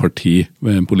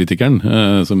Arbeiderpartipolitikeren,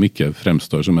 som ikke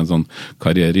fremstår som en sånn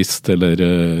karrierist, eller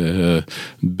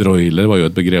broiler var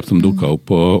jo et begrep som dukket opp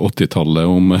på 80-tallet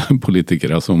om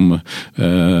politikere som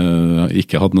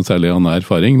ikke hadde noe særlig annen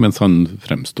erfaring, mens han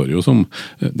fremstår jo som,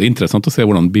 det er interessant å se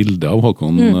hvordan bildet av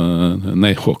Håkon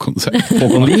Lie,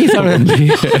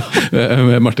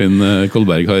 Martin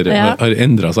Kolberg har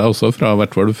endret seg også fra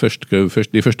hvert fall de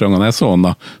første gangene jeg så han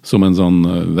da, som en sånn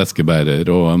veskebærer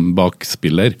og en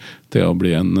bakspiller, til å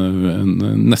bli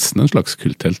nesten en slags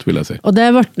kulthelt, vil jeg si. Og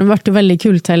det ble jo veldig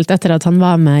kulthelt etter at han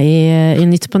var med i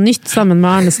Nytt på Nytt sammen med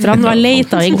Arne Strand, og jeg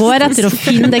lette i går etter å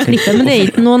finne det klippet, men det er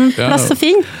ikke noen plass å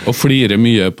finne. Og flire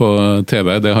mye på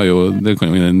TV, det kan jo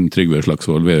en Trygve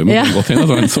Slagsvold Veum godt inn,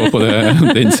 at han så på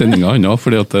den sendingen han også,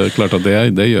 fordi at det er klart at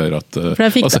det gjør at,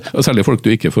 og særlig folk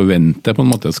du ikke forventer på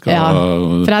en måte skal... Ja,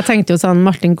 for jeg tenkte jo sånn,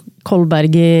 Martin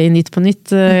Kolberg i Nytt på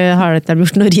Nytt har ikke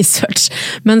gjort noe research,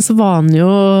 men så var han jo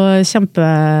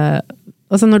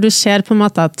altså når du ser på en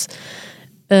måte at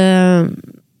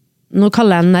nå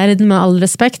kaller jeg nerd med all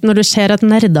respekt, når du ser at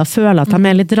nerder føler at de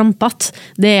er litt rampete,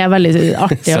 det er veldig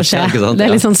artig å se. Det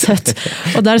er litt sånn søtt.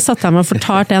 Og der satt jeg meg og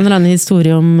fortalte en eller annen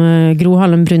historie om Gro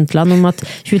Harlem Brundtland, om at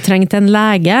hun trengte en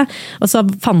lege, og så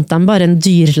fant de bare en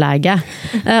dyrlege.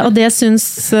 Og det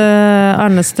synes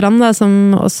Arne Strand, da,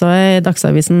 som også er i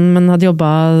Dagsavisen, men hadde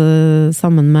jobbet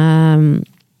sammen med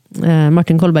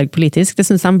Martin Kolberg politisk, det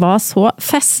synes de var så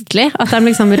festlig at de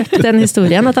liksom røpte den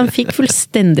historien, at de fikk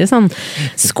fullstendig sånn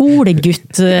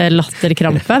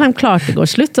skolegutt-latterkrampe. De klarte ikke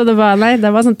å slutte, og det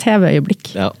var sånn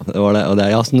TV-øyeblikk. Ja, det var det, og det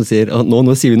er ja, som du sier,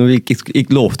 nå sier vi noe vi ikke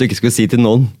lovte ikke skulle si til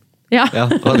noen. Ja.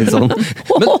 Det var litt sånn.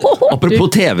 Men apropos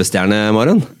TV-stjerne,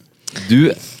 Maren,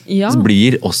 du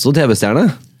blir også TV-stjerne.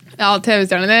 Ja,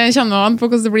 TV-stjerne, det kommer an på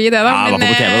hvordan det blir det da. Ja, men,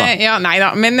 på TV da. Ja, nei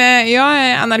da. Men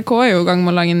NRK er jo i gang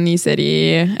med å lage en ny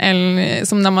serie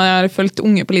som de har fulgt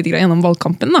unge politikere gjennom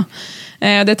valgkampen da.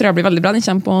 Det tror jeg blir veldig bra, den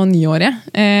kommer på nyåret.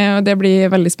 Og det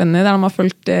blir veldig spennende, der de har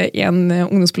fulgt en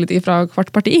ungdomspolitiker fra hvert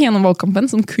parti gjennom valgkampen,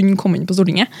 som kunne komme inn på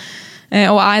Stortinget.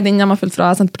 Og jeg er den de har fulgt fra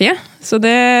Senterpartiet. Så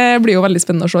det blir jo veldig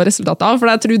spennende å se resultatet av, for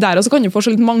jeg tror der også kan du få så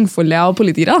litt mangfoldet av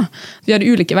politikere. Vi har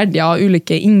ulike verdier og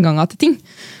ulike innganger til ting.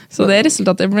 Så det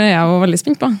resultatet ble jeg jo veldig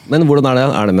spent på. Men hvordan er det?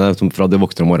 Er det med fra du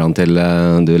våkner om morgenen til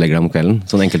du legger deg om kvelden?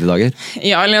 Sånn enkelte dager?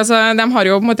 Ja, altså, de har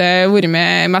jo på en måte vært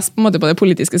med mest på, en måte, på det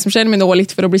politiske som skjer, men også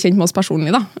litt for å bli kjent med oss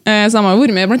personlig. Da. Så de har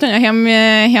vært med blant annet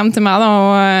hjem til meg, da,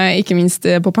 og ikke minst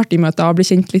på partimøter, og bli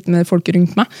kjent litt med folk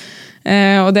rundt meg.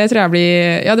 Og det tror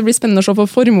jeg det blir spennende å se, for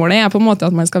formålet er på en måte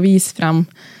at man skal vise frem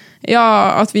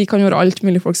at vi kan gjøre alt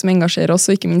mulig folk som engasjerer oss,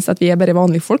 og ikke minst at vi bare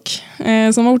vanlige folk,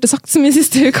 som har blitt sagt så mye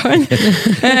siste ukene.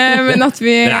 Men at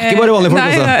vi... Det ikke bare vanlige folk,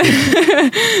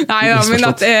 Nei, men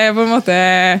at det på en måte,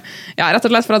 rett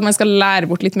og slett for at man skal lære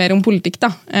bort litt mer om politikk da,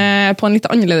 på en litt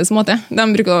annerledes måte. De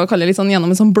bruker å kalle det litt sånn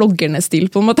gjennom en sånn bloggerne-stil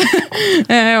på en måte,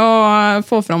 og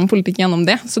få fram politikk gjennom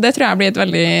det. Så det tror jeg blir det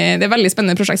er et veldig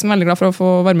spennende prosjekt som jeg er veldig glad for å få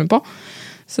være med på.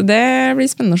 Så det blir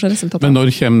spennende å se resultatet. Men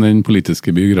når kommer den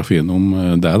politiske biografien om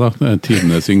deg da?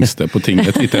 Tidenes yngste på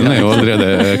tinget. Tittelen jo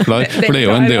allerede klar. For det er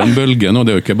jo en bølge nå,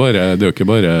 det er jo ikke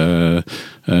bare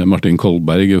Martin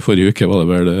Kolberg. Forrige uke var det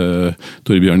vel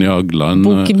Torbjørn Jagland.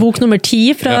 Bok nummer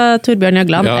 10 fra Torbjørn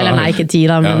Jagland. Eller nei, ikke 10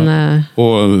 da, men...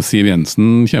 Og Siv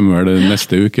Jensen kommer vel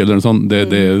neste uke, eller noe sånt.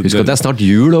 Husk at det snart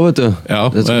jul da, vet du. Ja,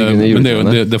 men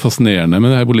det fascinerende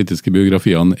med de her politiske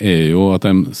biografiene er jo at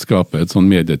de skaper et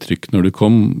sånn medietrykk når de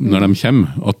kommer,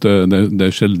 at det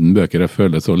er sjelden bøker jeg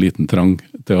føler så liten trang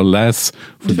til å lese.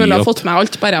 Du føler jeg har fått med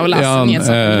alt bare å lese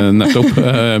nyhetssaken. Nettopp.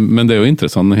 Men det er jo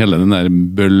interessant, hele den der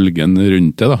bølgen rundt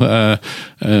det da.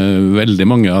 Veldig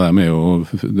mange av dem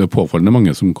det er påfallende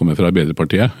mange som kommer fra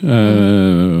Arbeiderpartiet,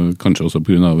 kanskje også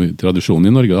på grunn av tradisjonen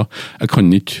i Norge da. Jeg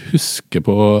kan ikke huske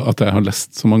på at jeg har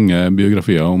lest så mange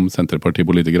biografier om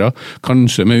senterpartipolitikere,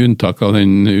 kanskje med unntak av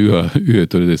den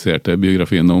uautoriserte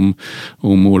biografien om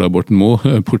Ola Borten Moe,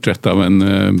 portrett av en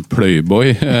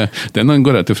playboy. Den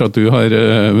går jeg til for at du har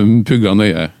pugget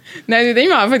nøye. Nei, den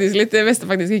var faktisk litt, det visste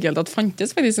faktisk ikke helt at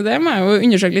fantes faktisk, så det må jeg jo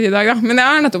undersøke litt i dag da. Men jeg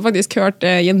har nettopp faktisk hørt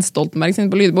Jens Stoltenberg sin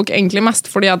på lydbok, egentlig mest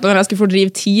fordi at når jeg skulle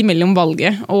fordrive tid mellom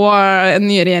valget og den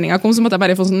nye regjeringen kom, så måtte jeg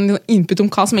bare få sånn input om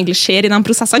hva som egentlig skjer i de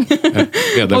prosessene.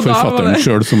 Er det forfatteren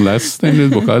selv som leser den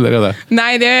lydboka, eller er det?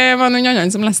 Nei, det var noen andre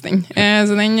som leste den.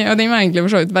 Så den var egentlig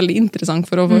for så vidt veldig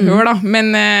interessant for å få høre da.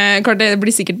 Men klart, det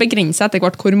blir sikkert begrenset etter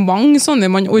hvert hvor mange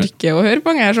sånne man orker å høre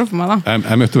på, jeg ser for meg da.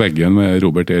 Jeg møtte veggen med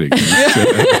Robert Eriksen.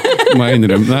 Må jeg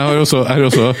innrømme. Jeg har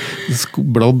også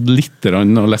bladd litt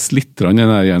og lest litt den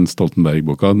der Jens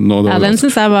Stoltenberg-boka. Den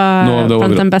synes jeg var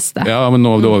blant den beste. Ja, men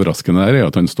noe av det overraskende er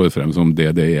at han står frem som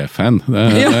DDE-fan.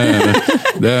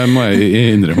 Det må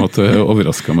jeg innrømme at det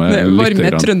overrasket meg litt. Det varmer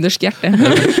et trøndersk hjerte.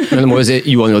 Men det må jo si,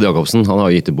 Johan J. Jakobsen, han har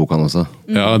jo gitt i boka også.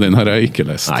 Ja, den har jeg ikke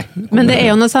lest. Nei. Men det er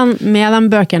jo noe sånn, med de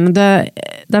bøkene,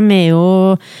 de er jo...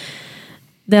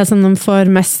 Det som de får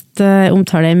mest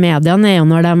omtale i mediene er jo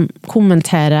når de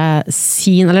kommenterer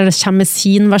eller det kommer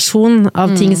sin versjon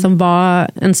av ting som var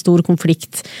en stor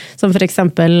konflikt. Som for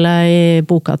eksempel i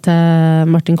boka til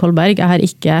Martin Kolberg. Jeg har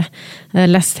ikke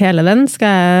lest hele den, skal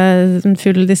jeg en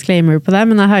full disclaimer på det,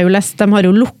 men jeg har jo lest, de har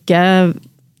jo lukket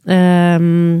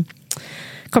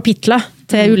kapitler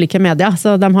til ulike medier,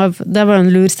 så det var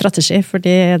en lur strategi,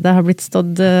 fordi det har blitt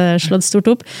slått stort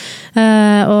opp.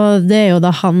 Og det er jo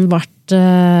da han ble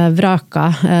vraka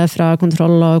fra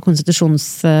kontroll- og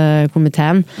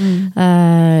konstitusjonskomiteen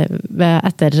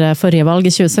etter forrige valg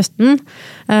i 2017,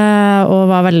 og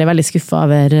var veldig, veldig skuffet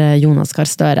over Jonas Gahr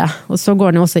Støre. Og så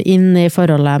går han jo også inn i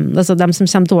forholdet, altså dem som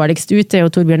kommer dårligst ut er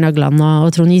jo Torbjørn Jagland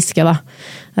og Trond Giske da,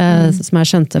 som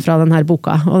jeg skjønte fra denne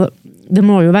boka. Og det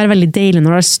må jo være veldig deilig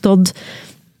når det har stått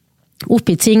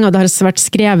oppi ting, og det har vært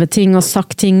skrevet ting og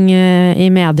sagt ting i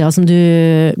media som du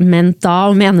mente da,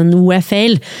 og mener noe er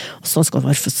feil, og så skal du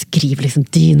bare få skrive liksom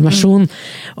din versjon.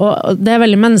 Og det er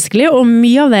veldig menneskelig, og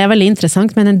mye av det er veldig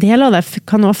interessant, men en del av det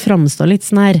kan også framstå litt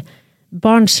sånn her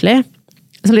barnslig.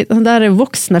 Det er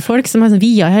voksne folk som har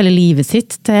via hele livet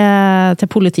sitt til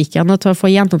politikken og til å få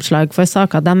gjennomslag for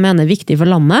saker de mener er viktige for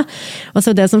landet. Og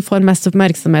så det som får mest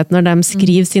oppmerksomhet når de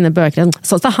skriver sine bøker,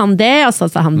 så sa han det, og så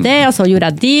sa han det, og så gjorde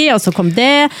jeg det, og så kom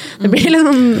det. Det blir litt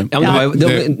sånn...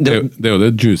 Det er jo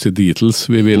det juicy details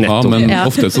vi vil ha, men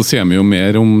ofte så ser vi jo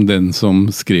mer om den som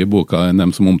skriver boka enn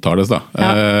dem som omtales da.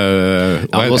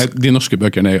 De norske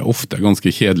bøkene er ofte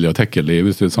ganske kjedelige og tekkelige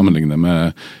hvis du sammenligner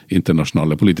med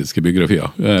internasjonale politiske biografier.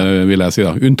 Vil jeg si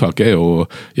da. Unntaket er jo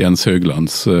Jens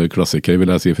Hauglands klassiker, vil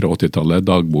jeg si, fra 80-tallet,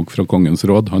 Dagbok fra Kongens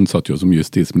råd. Han satt jo som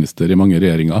justisminister i mange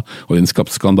regjeringer, og den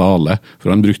skapte skandale,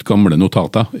 for han brukte gamle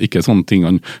notater. Ikke sånne ting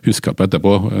han husker på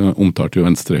etterpå. Omtalte jo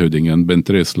venstrehøvdingen Bent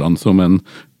Røisland som en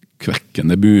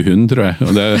kvekkende buhund, tror jeg.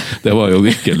 Og det var jo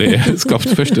virkelig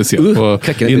skapt første siden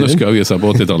i norske aviser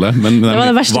på 80-tallet. Det var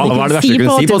det verste du kunne si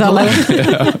på 80-tallet.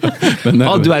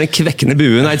 Du er en kvekkende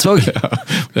bue, Eidsvåg.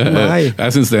 Jeg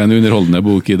synes det er en underholdende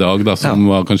bok i dag, da, som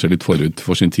var kanskje litt forut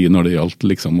for sin tid når det gjaldt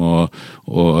liksom å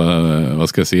hva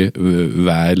skal jeg si,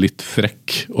 være litt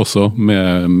frekk også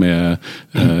med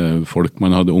folk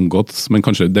man hadde omgått. Men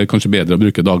det er kanskje bedre å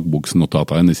bruke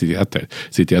dagboksnotater enn å sitte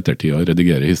i ettertid og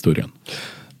redigere historien.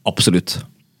 Absolutt.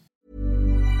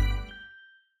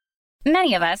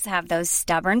 Many of us have those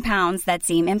stubborn pounds that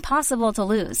seem impossible to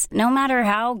lose, no matter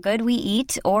how good we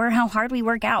eat or how hard we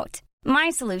work out. My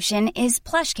solution is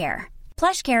PlushCare.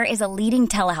 PlushCare is a leading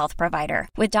telehealth provider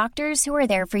with doctors who are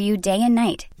there for you day and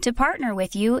night to partner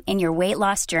with you in your weight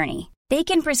loss journey. They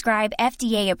can prescribe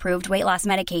FDA-approved weight loss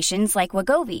medications like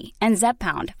Wegovy and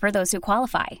Zepbound for those who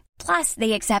qualify. Plus,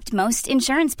 they accept most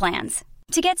insurance plans.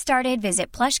 To get started,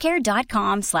 visit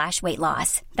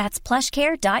plushcare.com/weightloss. That's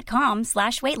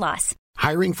plushcare.com/weightloss.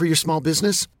 Hiring for your small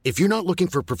business? If you're not looking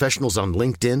for professionals on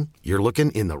LinkedIn, you're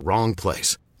looking in the wrong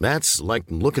place. That's like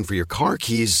looking for your car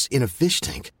keys in a fish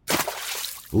tank.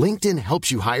 LinkedIn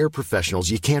helps you hire professionals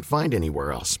you can't find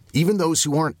anywhere else, even those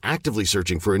who aren't actively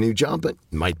searching for a new job but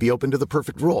might be open to the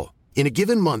perfect role. In a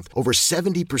given month, over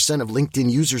 70% of LinkedIn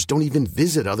users don't even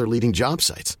visit other leading job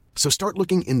sites. So start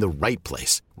looking in the right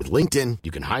place. With LinkedIn,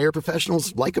 you can hire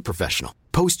professionals like a professional.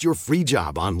 Post your free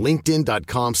job on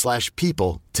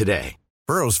linkedin.com/people today.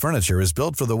 Burrow's furniture is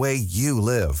built for the way you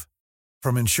live.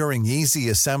 From ensuring easy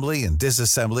assembly and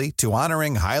disassembly to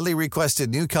honoring highly requested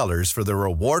new colors for their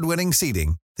award-winning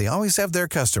seating, they always have their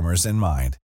customers in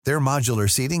mind. Their modular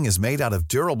seating is made out of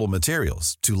durable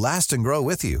materials to last and grow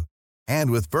with you.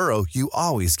 And with Burrow, you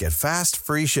always get fast,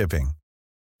 free shipping.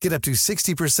 Get up to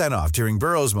 60% off during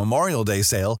Burrow's Memorial Day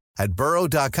sale at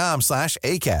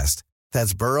burrow.com/ACAST.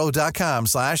 That's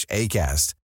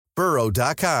burrow.com/ACAST.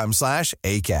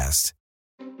 burrow.com/ACAST.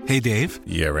 Hey, Dave.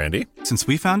 Yeah, Randy. Since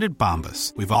we founded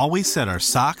Bombas, we've always said our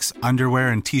socks, underwear,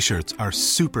 and T-shirts are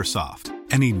super soft.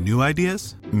 Any new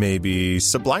ideas? Maybe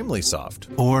sublimely soft.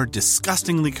 Or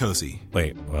disgustingly cozy.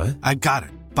 Wait, what? I got it.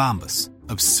 Bombas.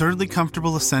 Absurdly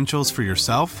comfortable essentials for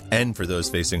yourself and for those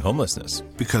facing homelessness.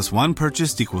 Because one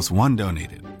purchased equals one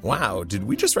donated. Wow, did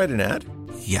we just write an ad?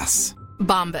 Yes.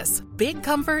 Bombas. Big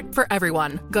comfort for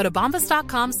everyone. Go to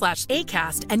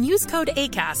bombas.com/ACAST and use code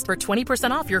ACAST for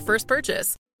 20% off your first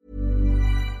purchase.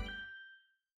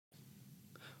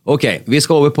 Ok, vi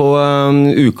skal over på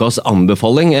ukas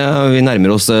anbefaling. Vi nærmer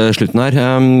oss slutten her.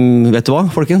 Vet du hva,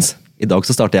 folkens? I dag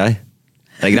så starter jeg.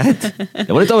 Det greit? Det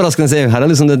var litt overraskende å si. Her har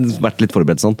liksom det vært litt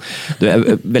forberedt sånn. Det er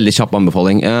veldig kjapp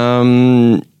anbefaling.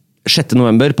 6.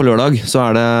 november på lørdag så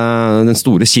er det den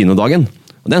store kinodagen.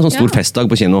 Og det er en sånn stor festdag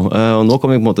på kino. Og nå kan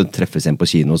vi på en måte treffes igjen på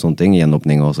kino og sånne ting,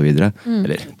 gjenåpning og så videre.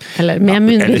 Eller med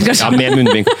munnbind, kanskje. Ja, med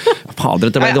munnbind. Fader,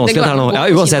 dette ble det vanskelig her nå. Ja,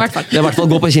 uansett. Det er i hvert fall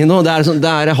gå på kino. Det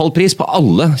er halv pris på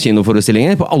alle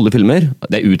kinoforestillinger, på alle filmer.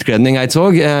 Det er utkledning,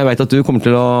 Eidsvåg. Jeg vet at du kommer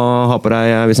til å ha på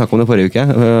deg, vi snakket om det forrige uke,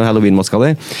 Halloween-maska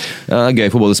di. Det er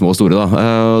gøy for både små og store da.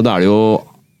 Da er det jo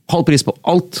halv pris på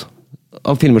alt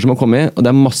av filmer som har kommet, og det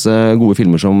er masse gode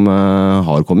filmer som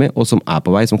har kommet, og som er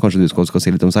på vei, som kanskje du skal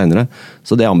si litt om senere.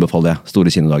 Så det anbefaler jeg. Store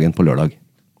kinodagen på lørdag.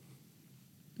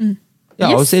 Ja,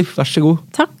 yes. Sif, vær så god.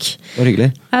 Takk. Det var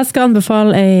hyggelig. Jeg skal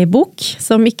anbefale en bok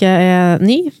som ikke er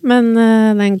ny, men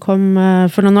den kom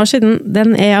for noen år siden.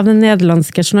 Den er av den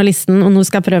nederlandske journalisten, og nå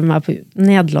skal jeg prøve meg på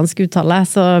nederlandsk uttale,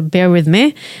 så bear with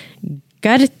me.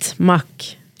 Gert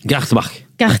Mak.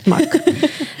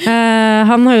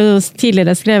 Han har jo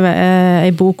tidligere skrevet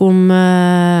en bok om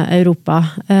Europa,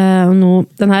 og nå,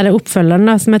 den her oppfølgeren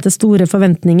da, som heter Store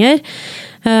forventninger,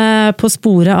 på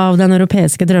sporet av den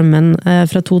europeiske drømmen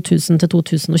fra 2000 til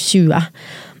 2020.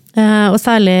 Og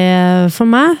særlig for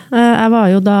meg, jeg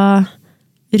var jo da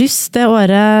russ det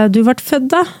året du ble født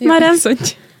da, Maren. Ja,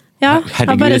 sant. Ja,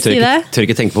 herregud, jeg tør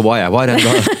ikke tenke på hva jeg var.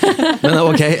 Men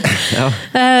ok. Ja.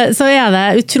 Så er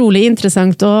det utrolig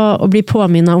interessant å bli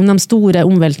påminnet om de store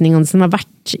omveltningene som har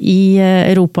vært i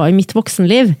Europa i mitt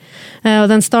voksenliv. Og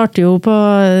den starter jo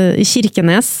i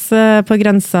Kirkenes, på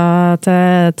grensa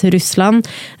til Russland.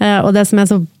 Og det som er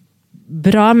så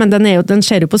bra, men den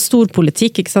skjer jo på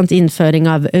storpolitikk, ikke sant? Innføring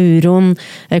av euroen,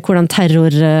 hvordan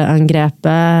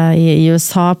terrorangrepet i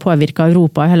USA påvirker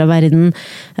Europa og hele verden,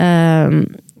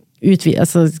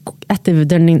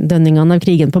 etterdønningene av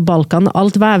krigen på Balkan,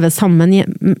 alt vever sammen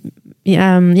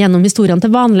gjennom historien til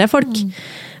vanlige folk.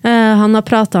 Han har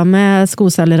pratet med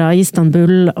skoselgere i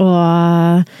Istanbul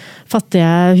og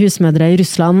fattige husmødre i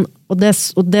Russland, og det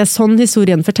er sånn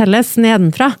historien fortelles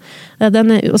nedenfra.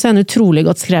 Og så er den utrolig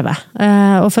godt skrevet.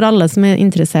 Og for alle som er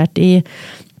interessert i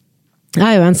Jeg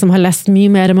er jo en som har lest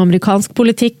mye mer om amerikansk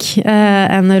politikk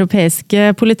enn europeisk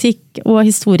politikk og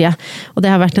historie. Og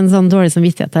det har vært en sånn dårlig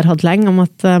samvittighet jeg har hatt lenge om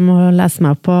at jeg må lese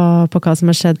meg på hva som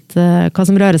har skjedd, hva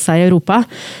som rører seg i Europa.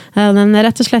 Den er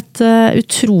rett og slett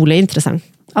utrolig interessant.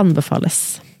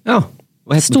 Anbefales. Ja.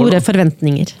 Store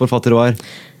forventninger. Forfatter var?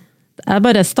 Jeg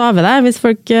bare staver det. Hvis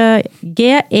folk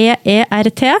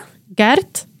G-E-E-R-T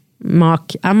Gert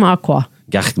Mak. M-A-K.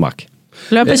 Gert Mak.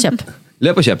 Løp og kjøp.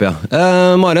 Løp og kjøp, ja.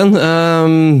 Maren,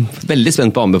 veldig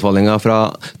spent på anbefalingen fra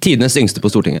tidenes yngste på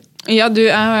Stortinget. Ja, du,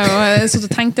 jeg har jo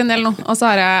suttet og tenkt en del nå, og så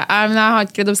har men jeg har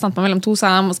ikke greid å bestemme meg mellom to, så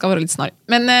jeg skal være litt snar.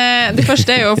 Men det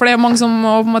første jo, for det mange som,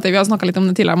 og på en måte vi har snakket litt om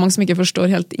det tidligere, mange som ikke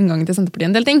forstår helt inngangen til Senterpartiet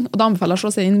en del ting, og da anbefaler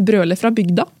jeg å se inn Brølet fra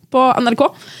bygda på NRK,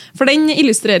 for den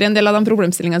illustrerer en del av de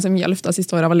problemstillingene som vi har løftet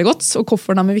siste året veldig godt, og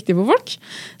hvorfor de viktige for folk.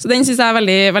 Så den synes jeg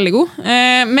veldig, veldig god.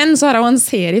 Men så har jeg jo en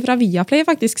serie fra Viaplay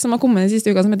faktisk, som har kommet den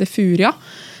siste uka, som heter Furia,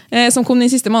 som kom den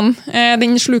siste måneden.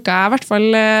 Den sluka jeg i hvert fall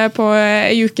på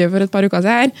en uke for et par uker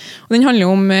siden her. Og den handler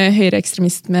jo om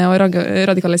høyreekstremisme og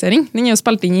radikalisering. Den er jo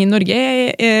spilt inn i Norge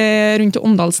rundt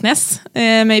Åndalsnes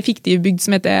med en fiktiv bygd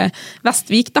som heter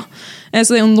Vestvik. Da.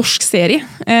 Så det er jo en norsk serie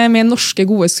med norske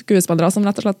gode skuespillere som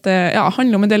rett og slett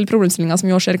handler om en del problemstillinger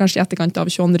som vi også ser kanskje i etterkant av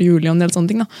 22. juli og en del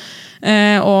sånne ting. Da.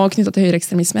 Og knyttet til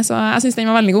høyreekstremisme. Så jeg synes den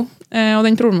var veldig god. Og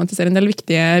den problematiserer en del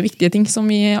viktige ting som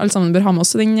vi alle sammen bør ha med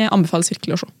oss. Så den anbefales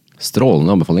virkelig å se. Strålende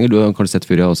anbefalinger. Du har kanskje sett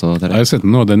Furia også, Terje? Jeg har sett den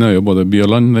nå. Den er jo både by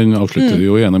og land. Den avslutter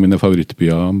jo i en av mine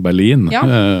favorittbyer, Berlin. Ja.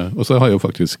 Og så har jo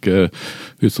faktisk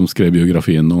hun som skrev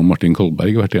biografien om Martin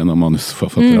Kolberg vært en av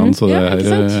manusforfatterne, så det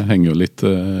her henger jo litt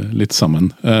sammen.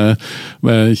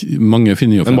 Mange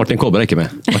finner jo... Men Martin Kolberg er ikke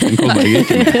med. Martin Kolberg er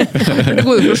ikke med. Det er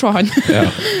gode for å se han. Ja.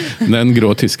 Det er en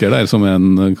grå tysker der som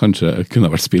kanskje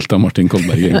kunne vært spilt av Martin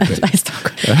Kolberg, egentlig.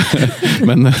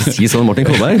 Men, si sånn Martin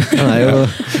Kolberg. Han er jo...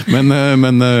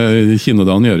 Men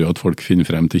kinodagen gjør jo at folk finner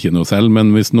frem til kino selv,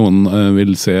 men hvis noen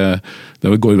vil se, det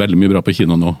går veldig mye bra på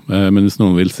kino nå, men hvis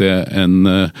noen vil se en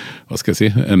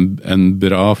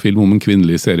bra film om en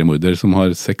kvinnelig seriemorder som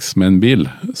har sex med en bil,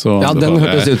 så den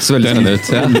hørtes ut så veldig spennende ut.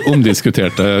 Den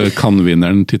omdiskuterte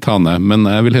Cannes-vinneren Titane, men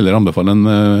jeg vil heller anbefale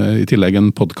i tillegg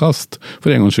en podcast,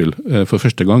 for en gangs skyld, for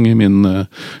første gang i min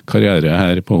karriere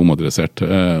her på Omadressert,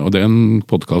 og det er en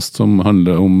podcast som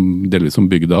handler delvis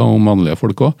om bygda og om vanlige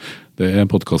folk også. Det er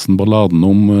podcasten Balladen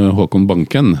om Håkon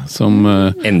Banken, som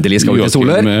endelig skal ut i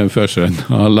Solør med Førsjøen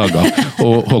har laget.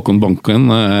 Og Håkon Banken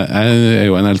er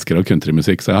jo en elsker av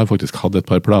countrymusikk, så jeg har faktisk hatt et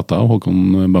par plater av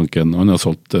Håkon Banken. Han har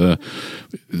solgt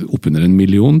oppunder 1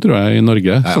 million, tror jeg, i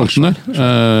Norge.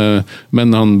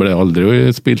 Men han ble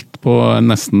aldri spilt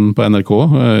nesten på NRK,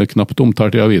 knapt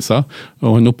omtalt i avisa,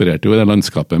 og han opererte jo i det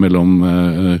landskapet mellom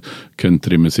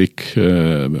countrymusikk,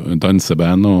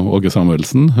 danseband og Åge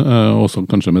Samuelsen, også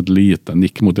kanskje med et lite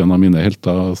nikk mot en av mine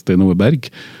helter, Stein Ove Berg.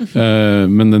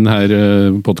 Men denne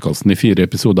podcasten i 4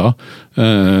 episoder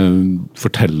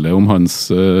forteller om hans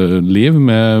liv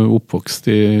med oppvokst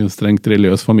i strengt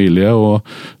religiøs familie og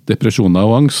depresjoner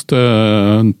og angst.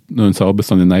 Han sa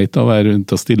bestandig nei til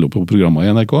å stille opp på programmer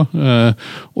i NRK.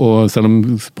 Og selv om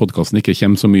podcasten ikke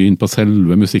kommer så mye inn på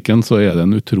selve musikken, så er det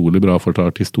en utrolig bra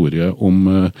fortalt historie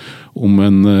om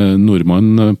en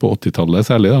nordmann på 80-tallet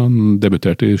særlig. Han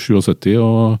debuterte i 77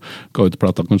 og ga ut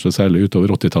plata kanskje særlig utover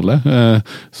 80-tallet,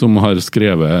 som har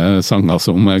skrevet sanger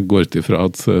som jeg går til fra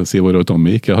at Sivor og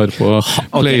Tommy ikke har på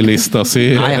playlista si.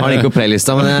 Nei, jeg har ikke på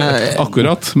playlista, men...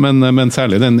 Akkurat, men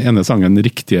særlig den ene sangen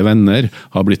Riktige venner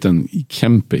har blitt en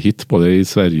kjempehit både i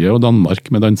Sverige og Danmark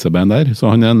med danseband der, så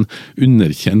han er en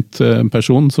underkjent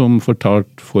person som får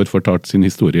fortalt sin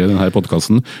historie i denne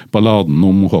podcasten. Balladen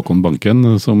om Håkon Banken,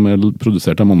 som er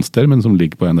produsert av Monster, men som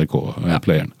ligger på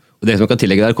NRK-playeren. Det som jeg kan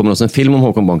tillegge der, kommer også en film om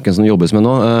Håkon Banken som jobbes med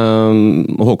nå.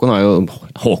 Håkon er jo...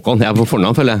 Håkon, jeg er på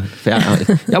fornavn, føler jeg.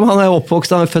 Men han er jo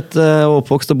oppvokst, han er født og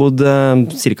oppvokst og bodd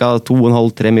ca.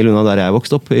 2,5-3 mil unna der jeg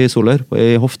vokste opp, i Solør,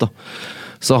 i Hoff da.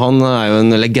 Så han er jo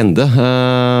en legende,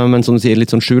 men som du sier, litt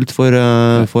sånn skjult for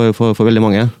veldig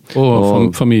mange.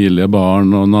 Og familie, barn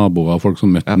og naboer, folk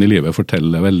som møtte han i livet,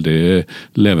 forteller veldig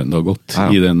levende og godt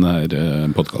i denne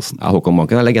podcasten. Ja, Håkon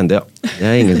Banken er legende, ja. Det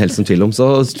er ingen helst som tvil om.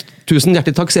 Så tusen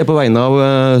hjertelig takk, se på vegne av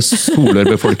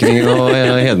Solør-befolkningen og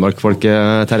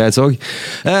Hedmark-folket, Terje Eidsvåg.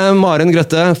 Maren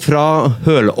Grøtte fra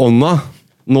Hølånda,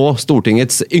 nå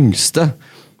Stortingets yngste.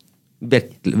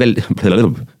 Veldig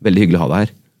hyggelig å ha deg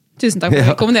her. Tusen takk for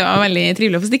at du kom, det var veldig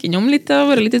trivelig å få stikke innom litt og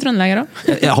være litt i Trøndelag her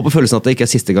også. Jeg har på følelsen at det ikke er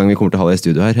siste gang vi kommer til å ha deg i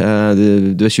studio her.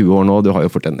 Du er 20 år nå, du har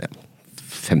jo fått en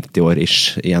 50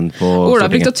 år-ish igjen på Stortinget. Ola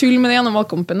brukte å tulle med det gjennom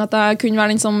valgkampen, at jeg kunne være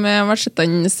den som var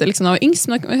settende liksom, av yngst,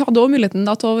 men jeg hadde også muligheten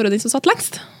da, til å være den som satt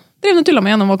lengst. Drev og tullet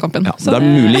meg gjennom valgkampen. Ja, da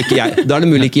er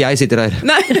det mulig ikke jeg sitter her.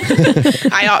 Nei,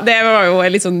 ja, det var jo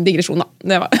litt sånn digresjon da.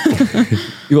 Det var.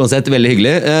 Uansett, veldig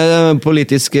hyggelig.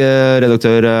 Politisk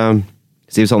redaktør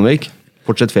Siv Sandvik.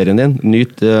 Fortsett ferien din,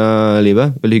 nyt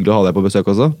livet. Veldig hyggelig å ha deg på besøk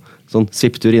også. Sånn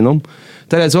svipptur innom.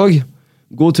 Terje Eidsvåg,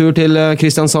 god tur til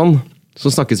Kristiansand. Så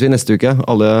snakkes vi neste uke,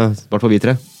 alle, i hvert fall vi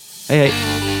 3. Hei, hei.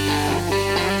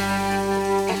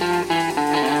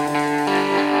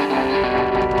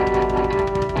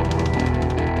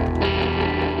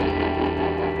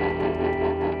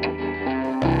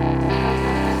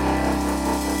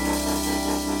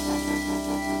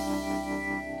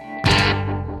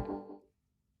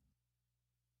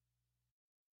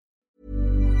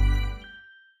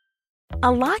 A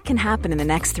lot can happen in the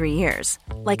next 3 years.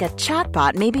 Like a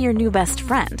chatbot may be your new best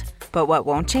friend. But what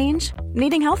won't change?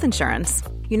 Needing health insurance.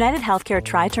 United Healthcare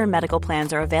Tri-Term Medical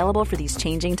Plans are available for these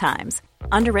changing times.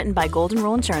 Underwritten by Golden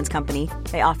Rule Insurance Company,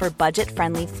 they offer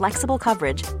budget-friendly, flexible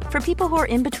coverage for people who are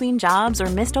in between jobs or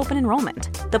missed open enrollment.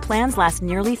 The plans last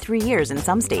nearly 3 years in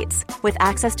some states, with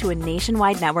access to a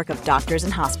nationwide network of doctors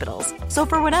and hospitals. So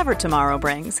for whatever tomorrow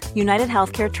brings, United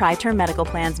Healthcare Tri-Term Medical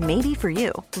Plans may be for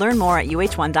you. Learn more at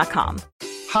uh1.com.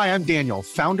 Hi, I'm Daniel,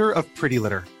 founder of Pretty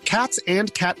Litter. Cats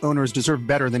and cat owners deserve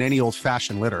better than any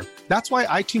old-fashioned litter. That's why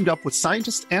I teamed up with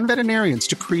scientists and veterinarians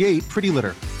to create Pretty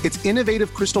Litter. Its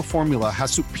innovative crystal formula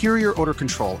has superior odor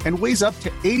control and weighs up to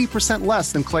 80%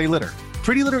 less than clay litter.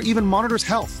 Pretty Litter even monitors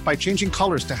health by changing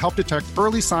colors to help detect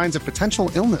early signs of potential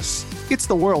illness. It's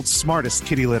the world's smartest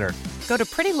kitty litter. Go to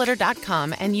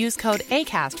prettylitter.com and use code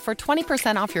ACAST for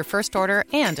 20% off your first order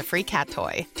and a free cat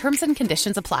toy. Terms and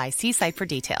conditions apply. See site for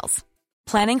details.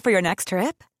 Planning for your next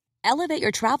trip? Elevate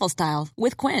your travel style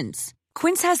with Quince.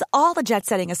 Quince has all the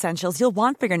jet-setting essentials you'll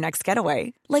want for your next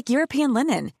getaway, like European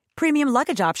linen, premium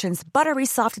luggage options, buttery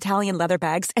soft Italian leather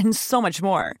bags, and so much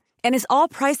more. And is all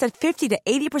priced at 50 to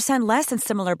 80% less than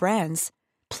similar brands.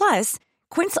 Plus,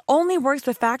 Quince only works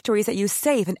with factories that use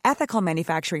safe and ethical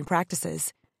manufacturing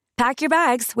practices. Pack your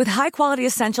bags with high-quality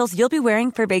essentials you'll be wearing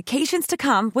for vacations to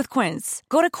come with Quince.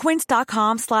 Go to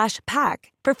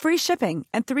quince.com/pack for free shipping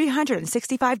and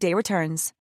 365-day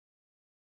returns.